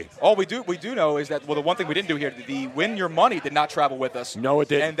 Neither do we. All we do know is that, well, the one thing we didn't do here, the Win Your Money did not travel with us. No, it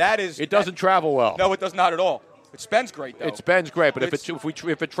didn't. And that is... It doesn't travel well. No, it does not at all. It spends great, though. It spends great, but if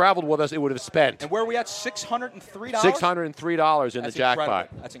it traveled with us, it would have spent. And where are we at? $603? $603 in the jackpot.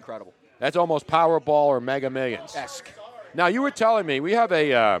 Incredible. That's incredible. That's almost Powerball or Mega Millions. Esque. Now, you were telling me we have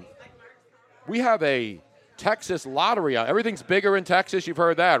a Texas lottery. Everything's bigger in Texas. You've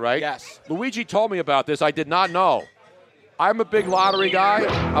heard that, right? Yes. Luigi told me about this. I did not know. I'm a big lottery guy.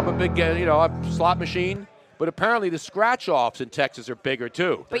 I'm a big, slot machine. But apparently the scratch-offs in Texas are bigger,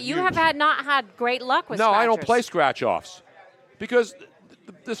 too. But you have not had great luck with No, scratchers. I don't play scratch-offs. Because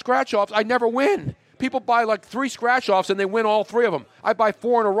the scratch-offs, I never win. People buy like 3 scratch-offs and they win all 3 of them. I buy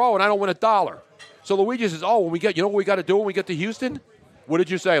 4 in a row and I don't win $1. So Luigi says, you know what we got to do when we get to Houston? What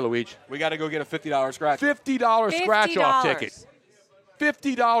did you say, Luigi? We got to go get a $50 scratch. $50 scratch-off ticket.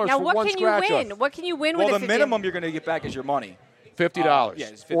 $50 now, for what one can scratch-off. you win? What can you win with Well, a the 50? minimum you're going to get back is your money. $50. Yeah,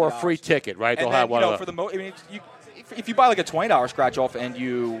 it's $50. Or a free ticket, right? They'll And then, have one of for the if you buy like a $20 scratch off and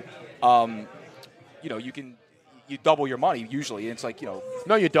you double your money usually. It's like,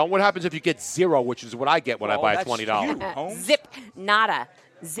 No, you don't. What happens if you get 0, which is what I get when I buy a $20? Zip, nada,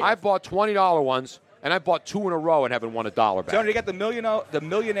 zip. I bought $20 ones, and I bought 2 in a row and haven't won $1 back. Tony, you got the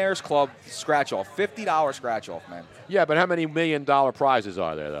Millionaires Club scratch off, $50 scratch off, man. Yeah, but how many $1 million prizes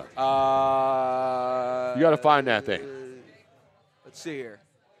are there, though? You got to find that thing. Let's see here.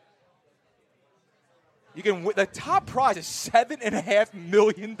 You can win, the top prize is $7.5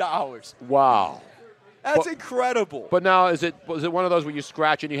 million. Wow. That's incredible. But now, is it one of those where you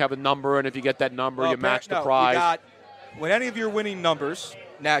scratch and you have a number, and if you get that number, you match the prize? When any of your winning numbers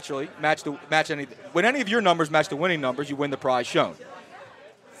naturally when any of your numbers match the winning numbers, you win the prize shown.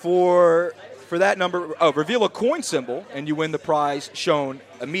 For that number, reveal a coin symbol, and you win the prize shown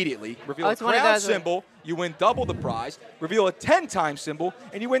immediately. Reveal a crown symbol, you win double the prize. Reveal a 10-time symbol,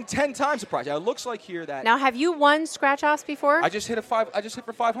 and you win 10 times the prize. Now, it looks like here that... Now, have you won scratch-offs before? I just hit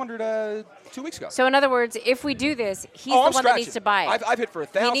for 500 2 weeks ago. So, in other words, if we do this, he's the one that needs to buy it. I've hit for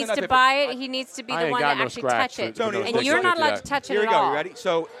 1,000. He needs to buy it. He needs to be the one that actually touch it. And you're not allowed to touch it at all. Here we go. You ready?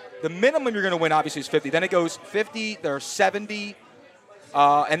 So, the minimum you're going to win, obviously, is 50. Then it goes 50, there's 70,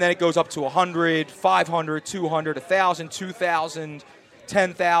 and then it goes up to 100, 500, 200, 1,000, 2,000,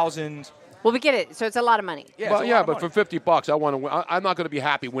 10,000. Well, we get it. So it's a lot of money. Yeah, but for $50, I want to win. I'm not going to be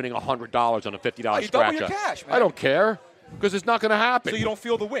happy winning $100 on a $50 scratch. You double your cash, man. I don't care. Because it's not going to happen. So you don't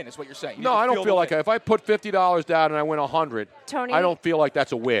feel the win, is what you're saying? You No, I don't feel like if I put $50 down and I win 100, Tony, I don't feel like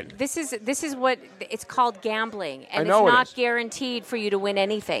that's a win. This is what it's called gambling, and I know it's it not is. guaranteed for you to win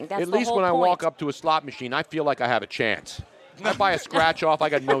anything. That's At the least whole when I point. walk up to a slot machine, I feel like I have a chance. I buy a scratch off, I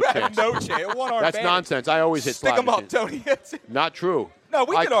got no chance. No chance. One-arm That's bandit. nonsense. I always hit Stick slot them up, machines. Tony. That's it. Not true. No,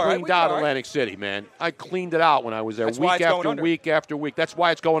 we I did all right. cleaned We did out all right. Atlantic City, man. I cleaned it out when I was there, That's why week it's going after under. week after week. That's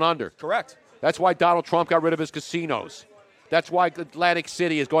why it's going under. Correct. That's why Donald Trump got rid of his casinos. That's why Atlantic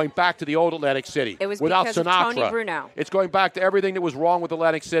City is going back to the old Atlantic City. It was without because of Sinatra. Tony Bruno. It's going back to everything that was wrong with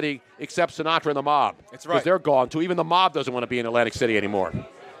Atlantic City except Sinatra and the mob. That's Because right. they're gone too. Even the mob doesn't want to be in Atlantic City anymore.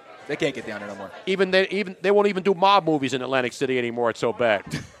 They can't get down there no more. Even they won't even do mob movies in Atlantic City anymore. It's so bad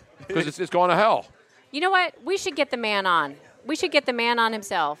because it's going to hell. You know what? We should get the man on. We should get the man on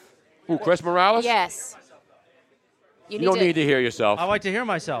himself. Who, Chris Morales? Yes. You don't need to hear yourself. I like to hear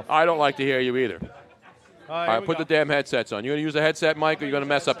myself. I don't like to hear you either. All right, put the damn headsets on. You going to use a headset, Mike, or you going to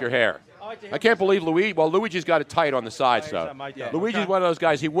mess up your hair? I can't believe Luigi. Well, Luigi's got it tight on the sides, though. Luigi's one of those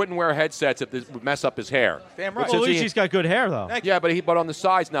guys. He wouldn't wear headsets if this would mess up his hair. Damn Well, Luigi's got good hair, though. Yeah, but on the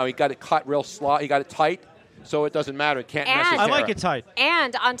sides now, he got it cut real He got it tight, so it doesn't matter. It can't mess his I hair like up. it tight.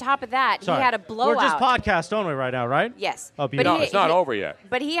 And on top of that, Sorry. he had a blowout. We're just podcast only right now, right? Yes. Oh, But beautiful. No, it's not over yet.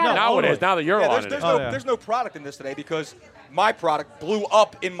 But he had Now it is. Now that you're on there's it. There's no product in this today because my product blew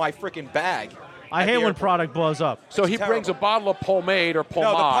up in my freaking bag. I hate when product blows up. So he brings a bottle of pomade or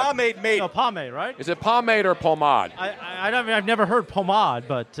pomade. No, the pomade made. No, pomade, right? Is it pomade or pomade? I've never heard pomade,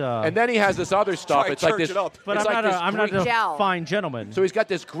 but. And then he has this other stuff. It's like this. But it's I'm like this not green- a fine gentleman. So he's got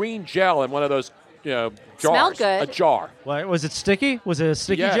this green gel in one of those jars. Smelled good. A jar. What, was it sticky? Was it a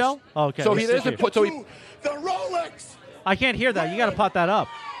sticky Yes. gel? Oh, okay. So it's he sticky. doesn't put. So he. The Rolex I can't hear that. You got to pot that up.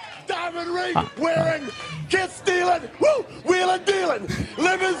 diamond ring wearing, kiss stealing, woo, wheeling dealing,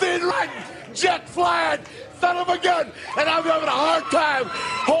 limousine riding, jet flying, son of a gun, and I'm having a hard time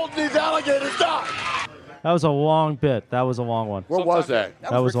holding these alligators down. That was a long bit. That was a long one. What was that?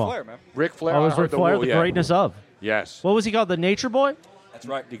 That was Ric long. Flair, man. Ric Flair. That was I heard Ric Flair, rule, the yeah. greatness of. Yes. What was he called? The Nature Boy? That's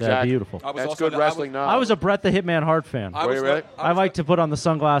right. Yeah, Exactly. beautiful. I was That's also good wrestling I knowledge. was a Bret the Hitman Hart fan. I was, Were you really? I like to put on the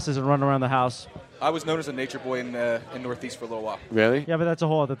sunglasses and run around the house. I was known as a nature boy in Northeast for a little while. Really? Yeah, but that's a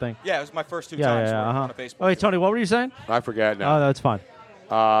whole other thing. Yeah, it was my first two Yeah, times yeah, on uh-huh. a baseball. Oh, wait, Tony, what were you saying? I forgot now. Oh, that's fine.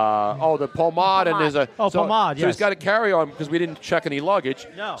 The pomade, and there's a pomade, So he's yes. got to carry on because we didn't check any luggage.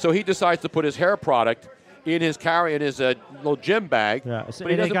 No. So he decides to put his hair product in his little gym bag. Yeah, so but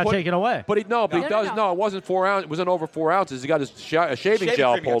he it doesn't got put- taken away. But he No, he does no. no. It wasn't 4 ounces. It wasn't over 4 ounces. He got his shaving Shaving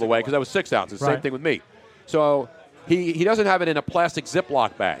gel cream he pulled took away away. because that was 6 ounces. Same Right. thing with me. So. He doesn't have it in a plastic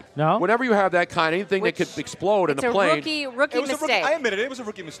Ziploc bag. No? Whenever you have that kind, anything that could explode in It's a a plane. rookie It was a rookie, mistake. I admit it. It was a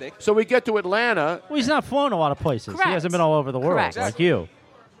rookie mistake. So we get to Atlanta. Well, he's not flown a lot of places. Correct. He hasn't been all over the world Correct. like you.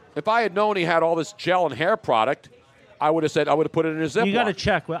 If I had known he had all this gel and hair product, I would have put it in a Ziploc. You got to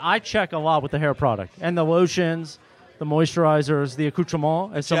check. I check a lot with the hair product and the lotions, the moisturizers, the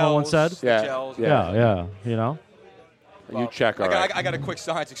accoutrement, as someone once said. Yeah. Gels. Yeah. You know. You check, all right. I got a quick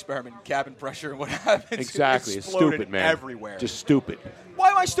science experiment in cabin pressure and what happens. Exactly. It It's exploded stupid, man. everywhere. Just stupid. Why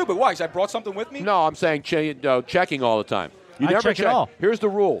am I stupid? Why? Because I brought something with me? No, I'm saying checking all the time. You I never check it all. Here's the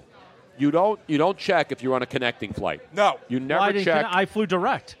rule. You don't check if you're on a connecting flight. No. You never Well, I didn't check. I flew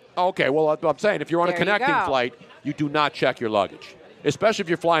direct. Okay, well, I'm saying if you're on a There you connecting go. flight, you do not check your luggage, especially if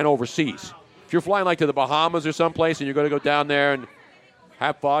you're flying overseas. If you're flying like to the Bahamas or someplace and you're going to go down there and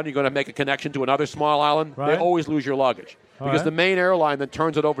have fun, you're going to make a connection to another small island, they Right. always lose your luggage. All Because right. the main airline then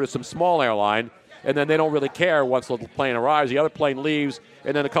turns it over to some small airline, and then they don't really care once the plane arrives. The other plane leaves,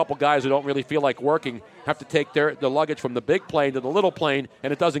 and then a couple guys who don't really feel like working have to take the luggage from the big plane to the little plane,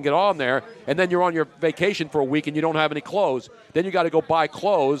 and it doesn't get on there. And then you're on your vacation for a week, and you don't have any clothes. Then you got to go buy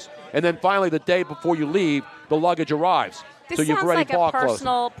clothes, and then finally the day before you leave, the luggage arrives. This so you've sounds already like a bought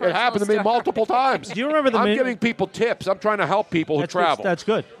personal- clothes. It happened to me story. multiple times. Do you remember the I'm min- giving people tips. I'm trying to help people who That's good. travel. That's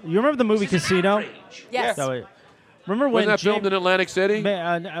good. You remember the movie Casino? Yes. So, remember when Wasn't that filmed in Atlantic City?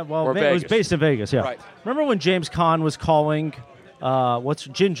 well, Or it was Vegas? based in Vegas. Yeah. Right. Remember when James Caan was calling, what's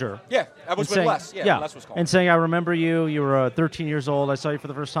Ginger? Yeah, that was and with Les. Yeah, Les was calling. and saying, "I remember you. You were 13 years old. I saw you for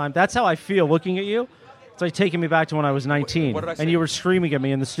the first time." That's how I feel looking at you. It's like taking me back to when I was 19, what did I say? and you were screaming at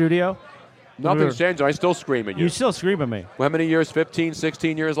me in the studio. Nothing's changed. I still scream at you. You still scream at me. How many years? 15,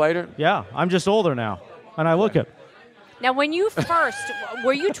 16 years later? Yeah, I'm just older now, and I look it. Now, when you first,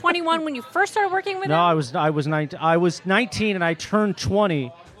 were you 21 when you first started working with No, him? I was 19. I was 19, and I turned 20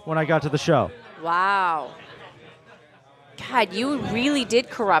 when I got to the show. Wow. God, you really did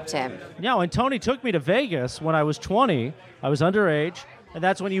corrupt him. Yeah, when Tony took me to Vegas when I was 20, I was underage. And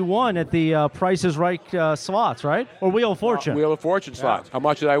that's when you won at the Price is Right slots, right? Or Wheel of Fortune. Wheel of Fortune slots. How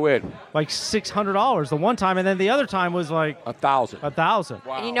much did I win? Like $600 the one time, and then the other time was like $1,000.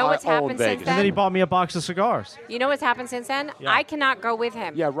 $1,000. And you know what's happened since And then then? he bought me a box of cigars. You know what's happened since then? Yeah. I cannot go with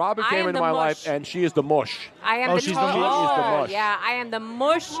him. Yeah, Robin I came am into the my mush. life, and she is the mush. I am Oh, the she's the mush. mush. She is the mush. Yeah, I am the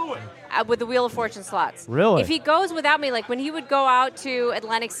mush with the Wheel of Fortune slots. Really? If he goes without me, like when he would go out to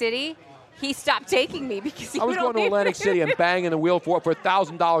Atlantic City, he stopped taking me because he I was would going to only- Atlantic City and banging the wheel for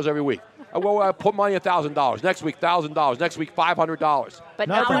 $1,000 every week. I put money $1,000. Next week, $1,000. Next week, $500. But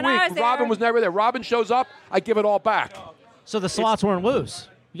every not when I week, was there. Robin was never there. Robin shows up, I give it all back. So the slots weren't loose.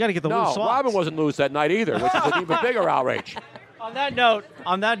 You got to get the No, loose slots. Robin wasn't loose that night either, which is an even bigger outrage. On that note,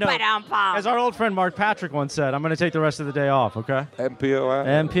 as our old friend Mark Patrick once said, I'm going to take the rest of the day off, okay?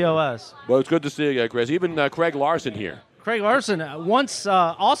 MPOS. MPOS. Well, it's good to see you, Chris. Even Craig Larson here. Craig Larson, once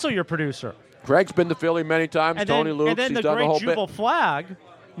also your producer. Craig's been to Philly many times. And Tony then, Luke. and then He's the done great the whole Jubal bit. Flag,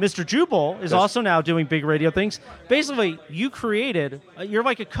 Mr. Jubal, is Yes. also now doing big radio things. Basically, you created, you're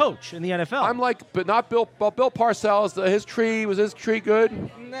like a coach in the NFL. I'm like, but not Bill. Well, Bill Parcells. Was his tree good?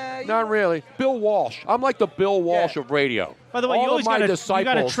 Not really. Bill Walsh. I'm like the Bill Walsh of radio. By the way, all you always of my got to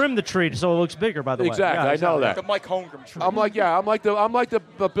disciples. trim the tree so it looks bigger. By the Exactly, way, I know that. The Mike Holmgren tree. I'm like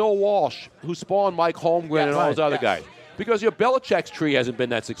the Bill Walsh who spawned Mike Holmgren and all those other guys. Because your Belichick's tree hasn't been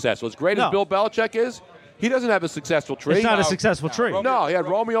that successful. As great No. as Bill Belichick is, he doesn't have a successful tree. It's not a successful tree. No, he had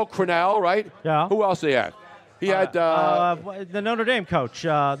Romeo Crennel, right? Yeah. Who else he had? He had the Notre Dame coach,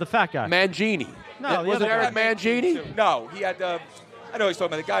 the fat guy. Mangini. No, the was it other Eric guy. Mangini? No, he had. I know he's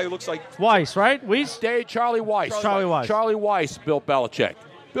talking about the guy who looks like. Weiss, right? Weiss? Charlie Weiss. Charlie Weiss. Charlie Weiss, Bill Belichick.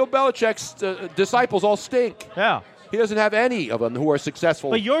 Bill Belichick's disciples all stink. Yeah. He doesn't have any of them who are successful.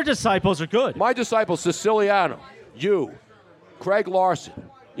 But your disciples are good. My disciples, Siciliano, you, Craig Larson,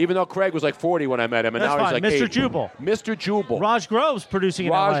 even though Craig was like 40 when I met him, and That's now fine. he's like Mr. 80. Jubal. Mr. Jubal. Raj Groves producing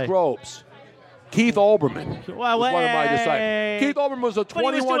in Raj LA. Groves. Keith Olbermann Well, was one of my hey. disciples. Keith Olbermann was a But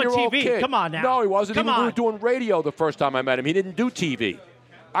he was doing 21-year-old TV. kid. Come on now. No, he wasn't. Come We were on. doing radio the first time I met him. He didn't do TV.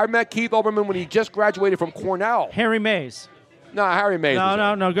 I met Keith Olbermann when he just graduated from Cornell. Harry Mays. No, Harry Mays.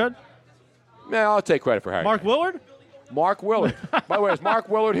 No good. Man, I'll take credit for Harry. Mark Willard? Mark Willard. By the way, is Mark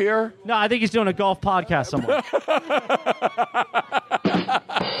Willard here? No, I think he's doing a golf podcast somewhere.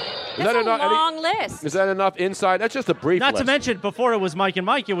 That's a long list. Is that enough insight? That's just a brief Not to list. mention, before it was Mike and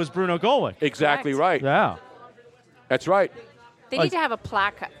Mike, it was Bruno Golick. Exactly right. Yeah. That's right. They need to have a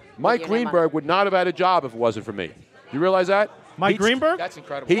plaque. Mike Greenberg would not have had a job if it wasn't for me. You realize that? Mike Greenberg? That's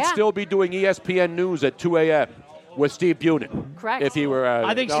incredible. He'd Yeah. still be doing ESPN News at 2 a.m. with Steve Bunin. Correct. If he were.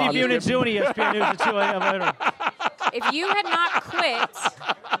 I think Steve Bunan's doing ESPN News at 2 a.m. later. If you had not quit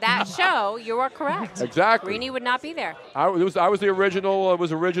that show, you are correct. Exactly. Greeny would not be there. I was the original. It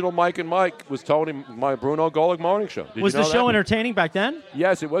was original. Mike and Mike was Tony, my Bruno Golick morning show. Did Was you know the show that? entertaining back then?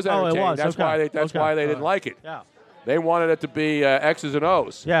 Yes, it was Oh, it entertaining. was. That's Okay. why they. That's Okay. why they didn't like it. Yeah. They wanted it to be X's and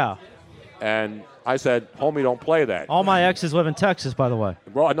O's. Yeah. And I said, "Homie, don't play that." All my exes live in Texas, by the way.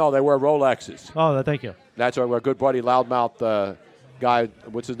 No, they wear Rolexes. Oh, thank you. That's our good buddy, loudmouth guy.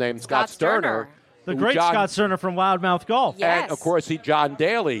 What's his name? Scott Sterner. The who great John- Scott Sterner from Loudmouth Golf. And, of course, John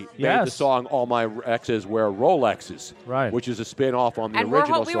Daly made Yes. the song All My Exes Wear Rolexes, right? Which is a spin-off on the And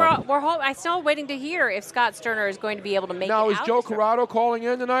original song. I'm still waiting to hear if Scott Sterner is going to be able to make Now, it is out. Joe Corrado calling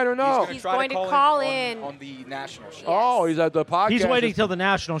in tonight or no? He's going to call in. on the national show. Oh, he's at the podcast. He's waiting till the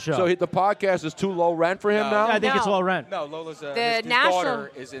national show. So the podcast is too low rent for him now? I think it's low rent. No, Lola's The his national-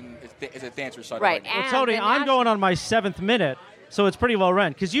 daughter is a dancer side. Right, Well, Tony, I'm going on my 7th minute, so it's pretty low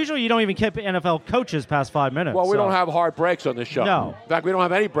rent. Because usually you don't even keep NFL coaches past 5 minutes. Well, we so. don't have hard breaks on this show. No. In fact, we don't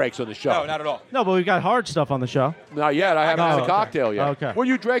have any breaks on the show. No, not at all. No, but we've got hard stuff on the show. Not yet. I haven't Oh, had a okay. cocktail yet. Okay. What are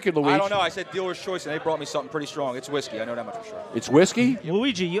you drinking, Luigi? I don't know. I said dealer's choice, and they brought me something pretty strong. It's whiskey. I know that much for sure. It's whiskey?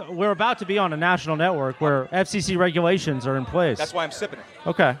 Luigi, we're about to be on a national network where FCC regulations are in place. That's why I'm sipping it.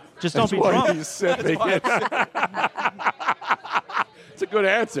 Okay. Just don't That's be why drunk. he's sipping. That's why I'm It's a good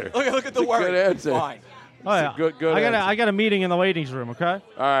answer. Look at the It's a word. good answer. Fine. Oh, yeah. Good I answer. got a meeting in the ladies' room, okay? All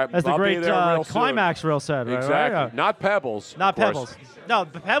right. As the I'll be great there real soon. Climax reel said, right? Exactly. Right? Not Pebbles. Not of course. Pebbles. No,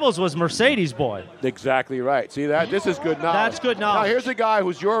 Pebbles was Mercedes' boy. Exactly right. See that? This is good knowledge. That's good knowledge. Now, here's a guy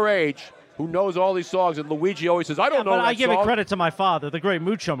who's your age who knows all these songs, and Luigi always says, I don't know But that I give song. it credit to my father, the great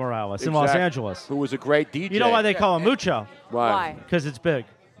Mucho Morales in Los Exactly. Angeles. Who was a great DJ. You know why they call him Mucho? Why? Because it's big.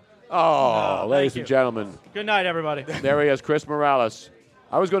 Oh, ladies thank and you. gentlemen. Good night, everybody. There he is, Chris Morales.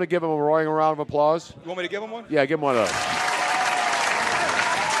 I was going to give him a roaring round of applause. You want me to give him one? Yeah, give him one of those.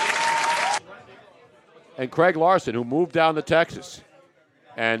 And Craig Larson, who moved down to Texas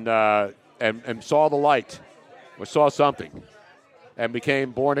and saw the light, or saw something, and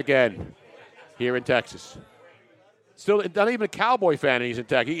became born again here in Texas. Still, not even a Cowboy fan, and he's in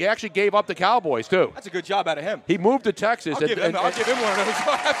Texas. He actually gave up the Cowboys, too. That's a good job out of him. He moved to Texas. I'll give him one of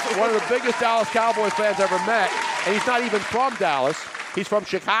those. One of the biggest Dallas Cowboys fans ever met. And he's not even from Dallas. He's from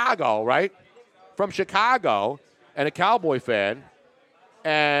Chicago, right? From Chicago, and a Cowboy fan.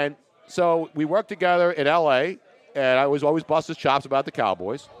 And so we worked together in L.A., and I was always bust his chops about the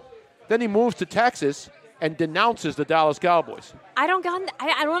Cowboys. Then he moves to Texas and denounces the Dallas Cowboys. I don't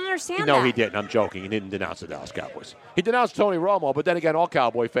understand No, that. he didn't. I'm joking. He didn't denounce the Dallas Cowboys. He denounced Tony Romo, but then again, all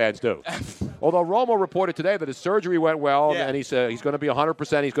Cowboy fans do. Although Romo reported today that his surgery went well, and he said he's going to be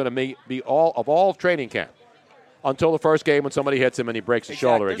 100%. He's going to be all of training camp until the first game when somebody hits him and he breaks his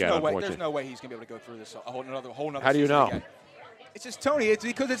shoulder again. Unfortunately, there's no way he's going to be able to go through this a whole nother How do you season know? again. It's just Tony. It's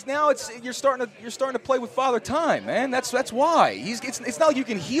because you're starting to play with Father Time, man. That's why it's not like you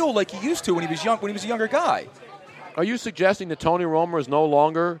can heal like he used to when he was young. When he was a younger guy. Are you suggesting that Tony Romo is no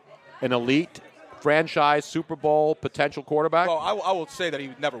longer an elite franchise Super Bowl potential quarterback? Well, I will say that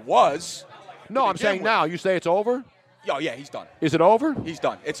he never was. No, I'm saying now. You say it's over? Oh, yeah, he's done. Is it over? He's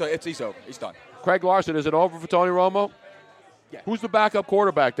done. He's over. He's done. Craig Larson, is it over for Tony Romo? Yeah. Who's the backup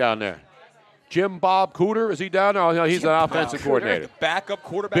quarterback down there? Jim Bob Cooter, is he down there? Oh, no, he's an offensive coordinator. The backup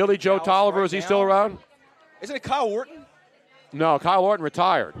quarterback. Billy Joe Tolliver, is he still around? Isn't it Kyle Orton? No, Kyle Orton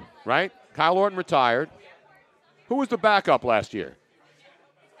retired, right? Kyle Orton retired. Who was the backup last year?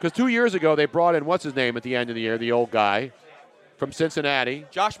 Because 2 years ago they brought in, what's his name at the end of the year, the old guy from Cincinnati.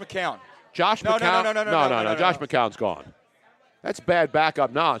 Josh McCown. Josh McCown? No. Josh McCown's gone. That's bad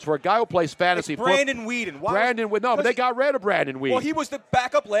backup knowledge. For a guy who plays fantasy football. Brandon Weeden. But they got rid of Brandon Weeden. Well, he was the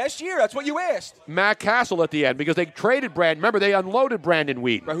backup last year. That's what you asked. Matt Castle at the end because they traded Brandon. Remember, they unloaded Brandon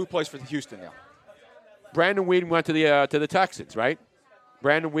Weeden. Right, who plays for Houston now? Brandon Weeden went to the Texans, right?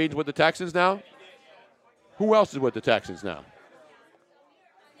 Brandon Weeden's with the Texans now? Who else is with the Texans now?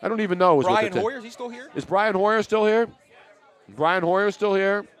 I don't even know. Brian Hoyer, is he still here? Is Brian Hoyer still here? Brian Hoyer still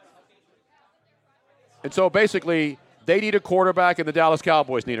here? And so basically, they need a quarterback, and the Dallas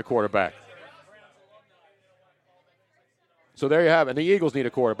Cowboys need a quarterback. So there you have it. And the Eagles need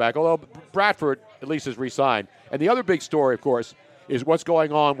a quarterback, although Bradford at least is re-signed. And the other big story, of course, is what's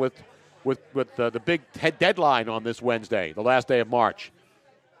going on with the big deadline on this Wednesday, the last day of March.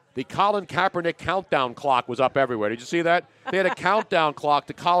 The Colin Kaepernick countdown clock was up everywhere. Did you see that? They had a countdown clock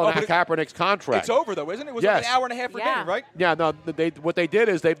to Colin Kaepernick's contract. It's over, though, isn't it? It was yes. an hour and a half remaining, right? Yeah, no. What they did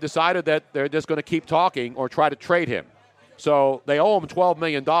is they've decided that they're just going to keep talking or try to trade him. So they owe him $12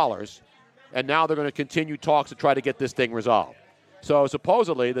 million, and now they're going to continue talks to try to get this thing resolved. So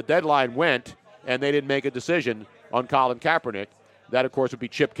supposedly the deadline went, and they didn't make a decision on Colin Kaepernick. That, of course, would be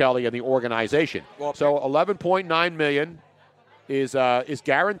Chip Kelly and the organization. Well, so $11.9 million is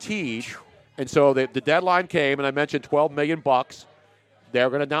guaranteed, and so the deadline came, and I mentioned $12 million. They're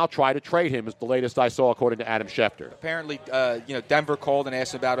going to now try to trade him, is the latest I saw, according to Adam Schefter. Apparently, Denver called and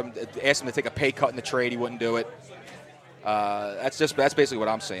asked about him, asked him to take a pay cut in the trade. He wouldn't do it. That's basically what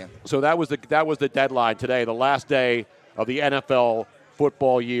I'm saying. So that was the deadline today, the last day of the NFL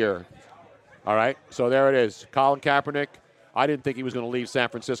football year. All right, so there it is. Colin Kaepernick. I didn't think he was going to leave San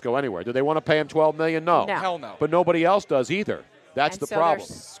Francisco anywhere. Do they want to pay him $12 million? No. Hell no. But nobody else does either. That's the problem.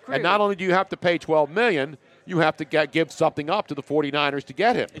 And not only do you have to pay $12 million, you have to give something up to the 49ers to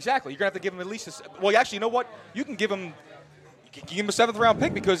get him. Exactly. You're going to have to give him at least well, actually, you know what? You can give him a seventh-round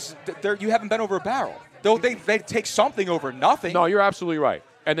pick because you haven't been over a barrel. They take something over nothing. No, you're absolutely right.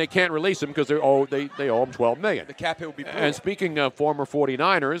 And they can't release him because they owe him $12 million. The cap hit will be brutal. And speaking of former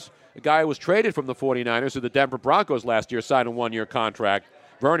 49ers, the guy who was traded from the 49ers to the Denver Broncos last year signed a one-year contract,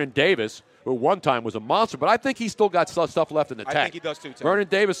 Vernon Davis, who one time was a monster, but I think he's still got stuff left in the tank. I think he does too, Tim. Vernon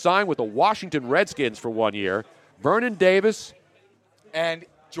Davis signed with the Washington Redskins for 1 year. Vernon Davis and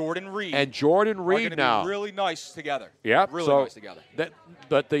Jordan Reed. And Jordan Reed now. Be really nice together. Yeah, really nice together.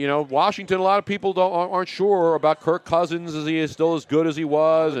 But Washington, a lot of people aren't sure about Kirk Cousins. Is he still as good as he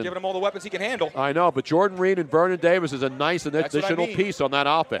was? Giving him all the weapons he can handle. I know, but Jordan Reed and Vernon Davis is a nice additional piece on that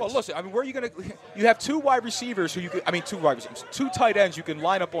offense. Well, listen, where are you going to? You have two wide receivers two tight ends you can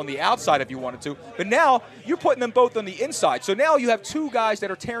line up on the outside if you wanted to. But now you're putting them both on the inside. So now you have two guys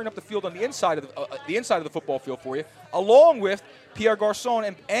that are tearing up the field on the inside of the football field for you, along with Pierre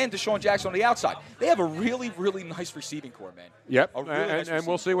Garçon and Deshaun Jackson on the outside. They have a really, really nice receiving core, man. Yep, and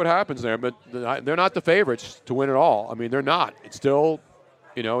we'll see what happens there. But they're not the favorites to win it all. I mean, they're not. It's still,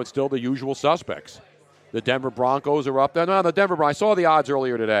 the usual suspects. The Denver Broncos are up there. No, the Denver Broncos. I saw the odds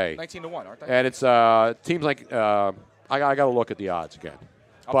earlier today. 19-1, aren't they? And it's teams like I got to look at the odds again.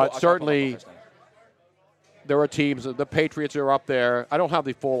 But certainly there are teams. The Patriots are up there. I don't have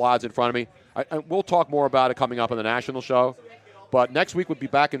the full odds in front of me. We'll talk more about it coming up on the national show. But next week we'll be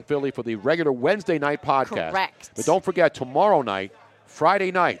back in Philly for the regular Wednesday night podcast. Correct. But don't forget, tomorrow night,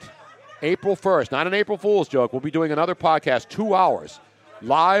 Friday night, April 1st, not an April Fool's joke, we'll be doing another podcast, 2 hours,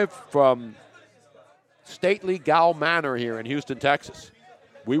 live from stately Gal Manor here in Houston, Texas.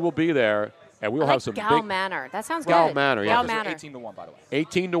 We will be there, and we'll have some Gal big... Manor. That sounds Gal good. Manor, yeah. Gal Manor. 18-1, by the way.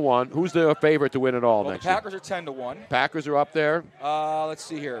 18-1. Who's the favorite to win it all Well, next the Packers are 10-1. year? Packers are up there. Let's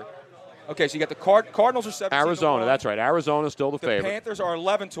see here. Okay, so you got the Cardinals are 17-1. Arizona, that's right. Arizona's still the favorite. The Panthers are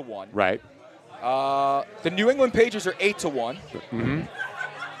 11-1. Right. The New England Patriots are 8-1. Mm-hmm.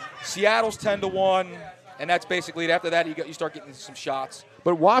 Seattle's 10-1, and that's basically it. After that, you start getting some shots.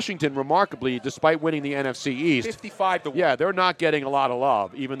 But Washington, remarkably, despite winning the NFC East, 55-1. Yeah, they're not getting a lot of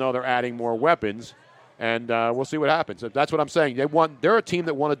love, even though they're adding more weapons. And we'll see what happens. That's what I'm saying. They're a team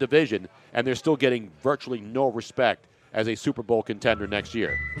that won a division, and they're still getting virtually no respect as a Super Bowl contender next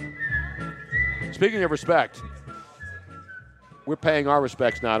year. Speaking of respect, we're paying our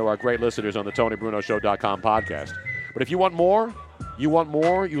respects now to our great listeners on the TonyBrunoShow.com podcast. But if you want more, you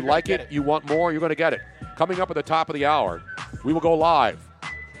like it, you want more, you're going to get it. Coming up at the top of the hour, we will go live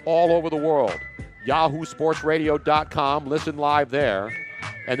all over the world. YahooSportsRadio.com. Listen live there.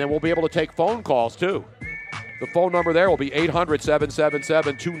 And then we'll be able to take phone calls, too. The phone number there will be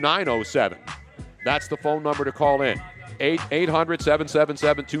 800-777-2907. That's the phone number to call in.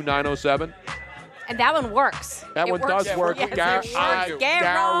 800-777-2907. And that one works. That one does work. Yes, I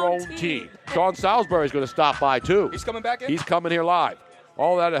guarantee. Sean Salisbury is going to stop by, too. He's coming back in? He's coming here live.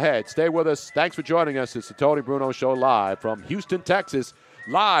 All that ahead. Stay with us. Thanks for joining us. It's the Tony Bruno Show live from Houston, Texas,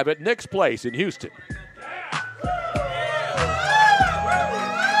 live at Nick's Place in Houston.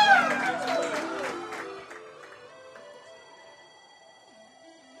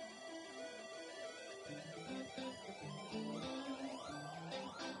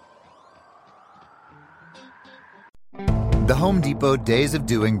 The Home Depot Days of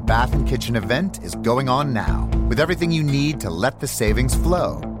Doing Bath and Kitchen event is going on now, with everything you need to let the savings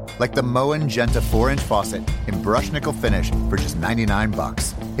flow. Like the Moen Genta 4-inch faucet in brushed nickel finish for just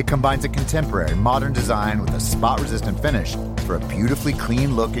 $99. It combines a contemporary modern design with a spot-resistant finish for a beautifully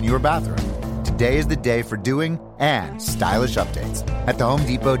clean look in your bathroom. Today is the day for doing and stylish updates at the Home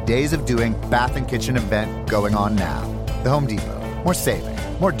Depot Days of Doing Bath and Kitchen event going on now. The Home Depot. More saving,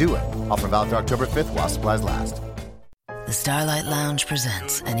 more doing. Offer valid through October 5th while supplies last. The Starlight Lounge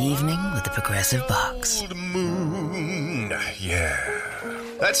presents an evening with the Progressive Box. Old moon, yeah.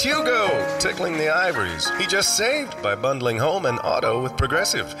 That's Hugo, tickling the ivories. He just saved by bundling home and auto with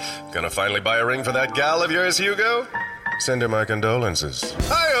Progressive. Gonna finally buy a ring for that gal of yours, Hugo? Send her my condolences.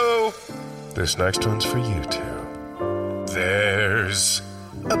 Hi-oh! This next one's for you, too. There's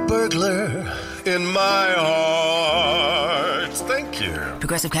a burglar in my heart. Thank you.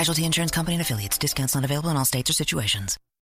 Progressive Casualty Insurance Company and Affiliates. Discounts not available in all states or situations.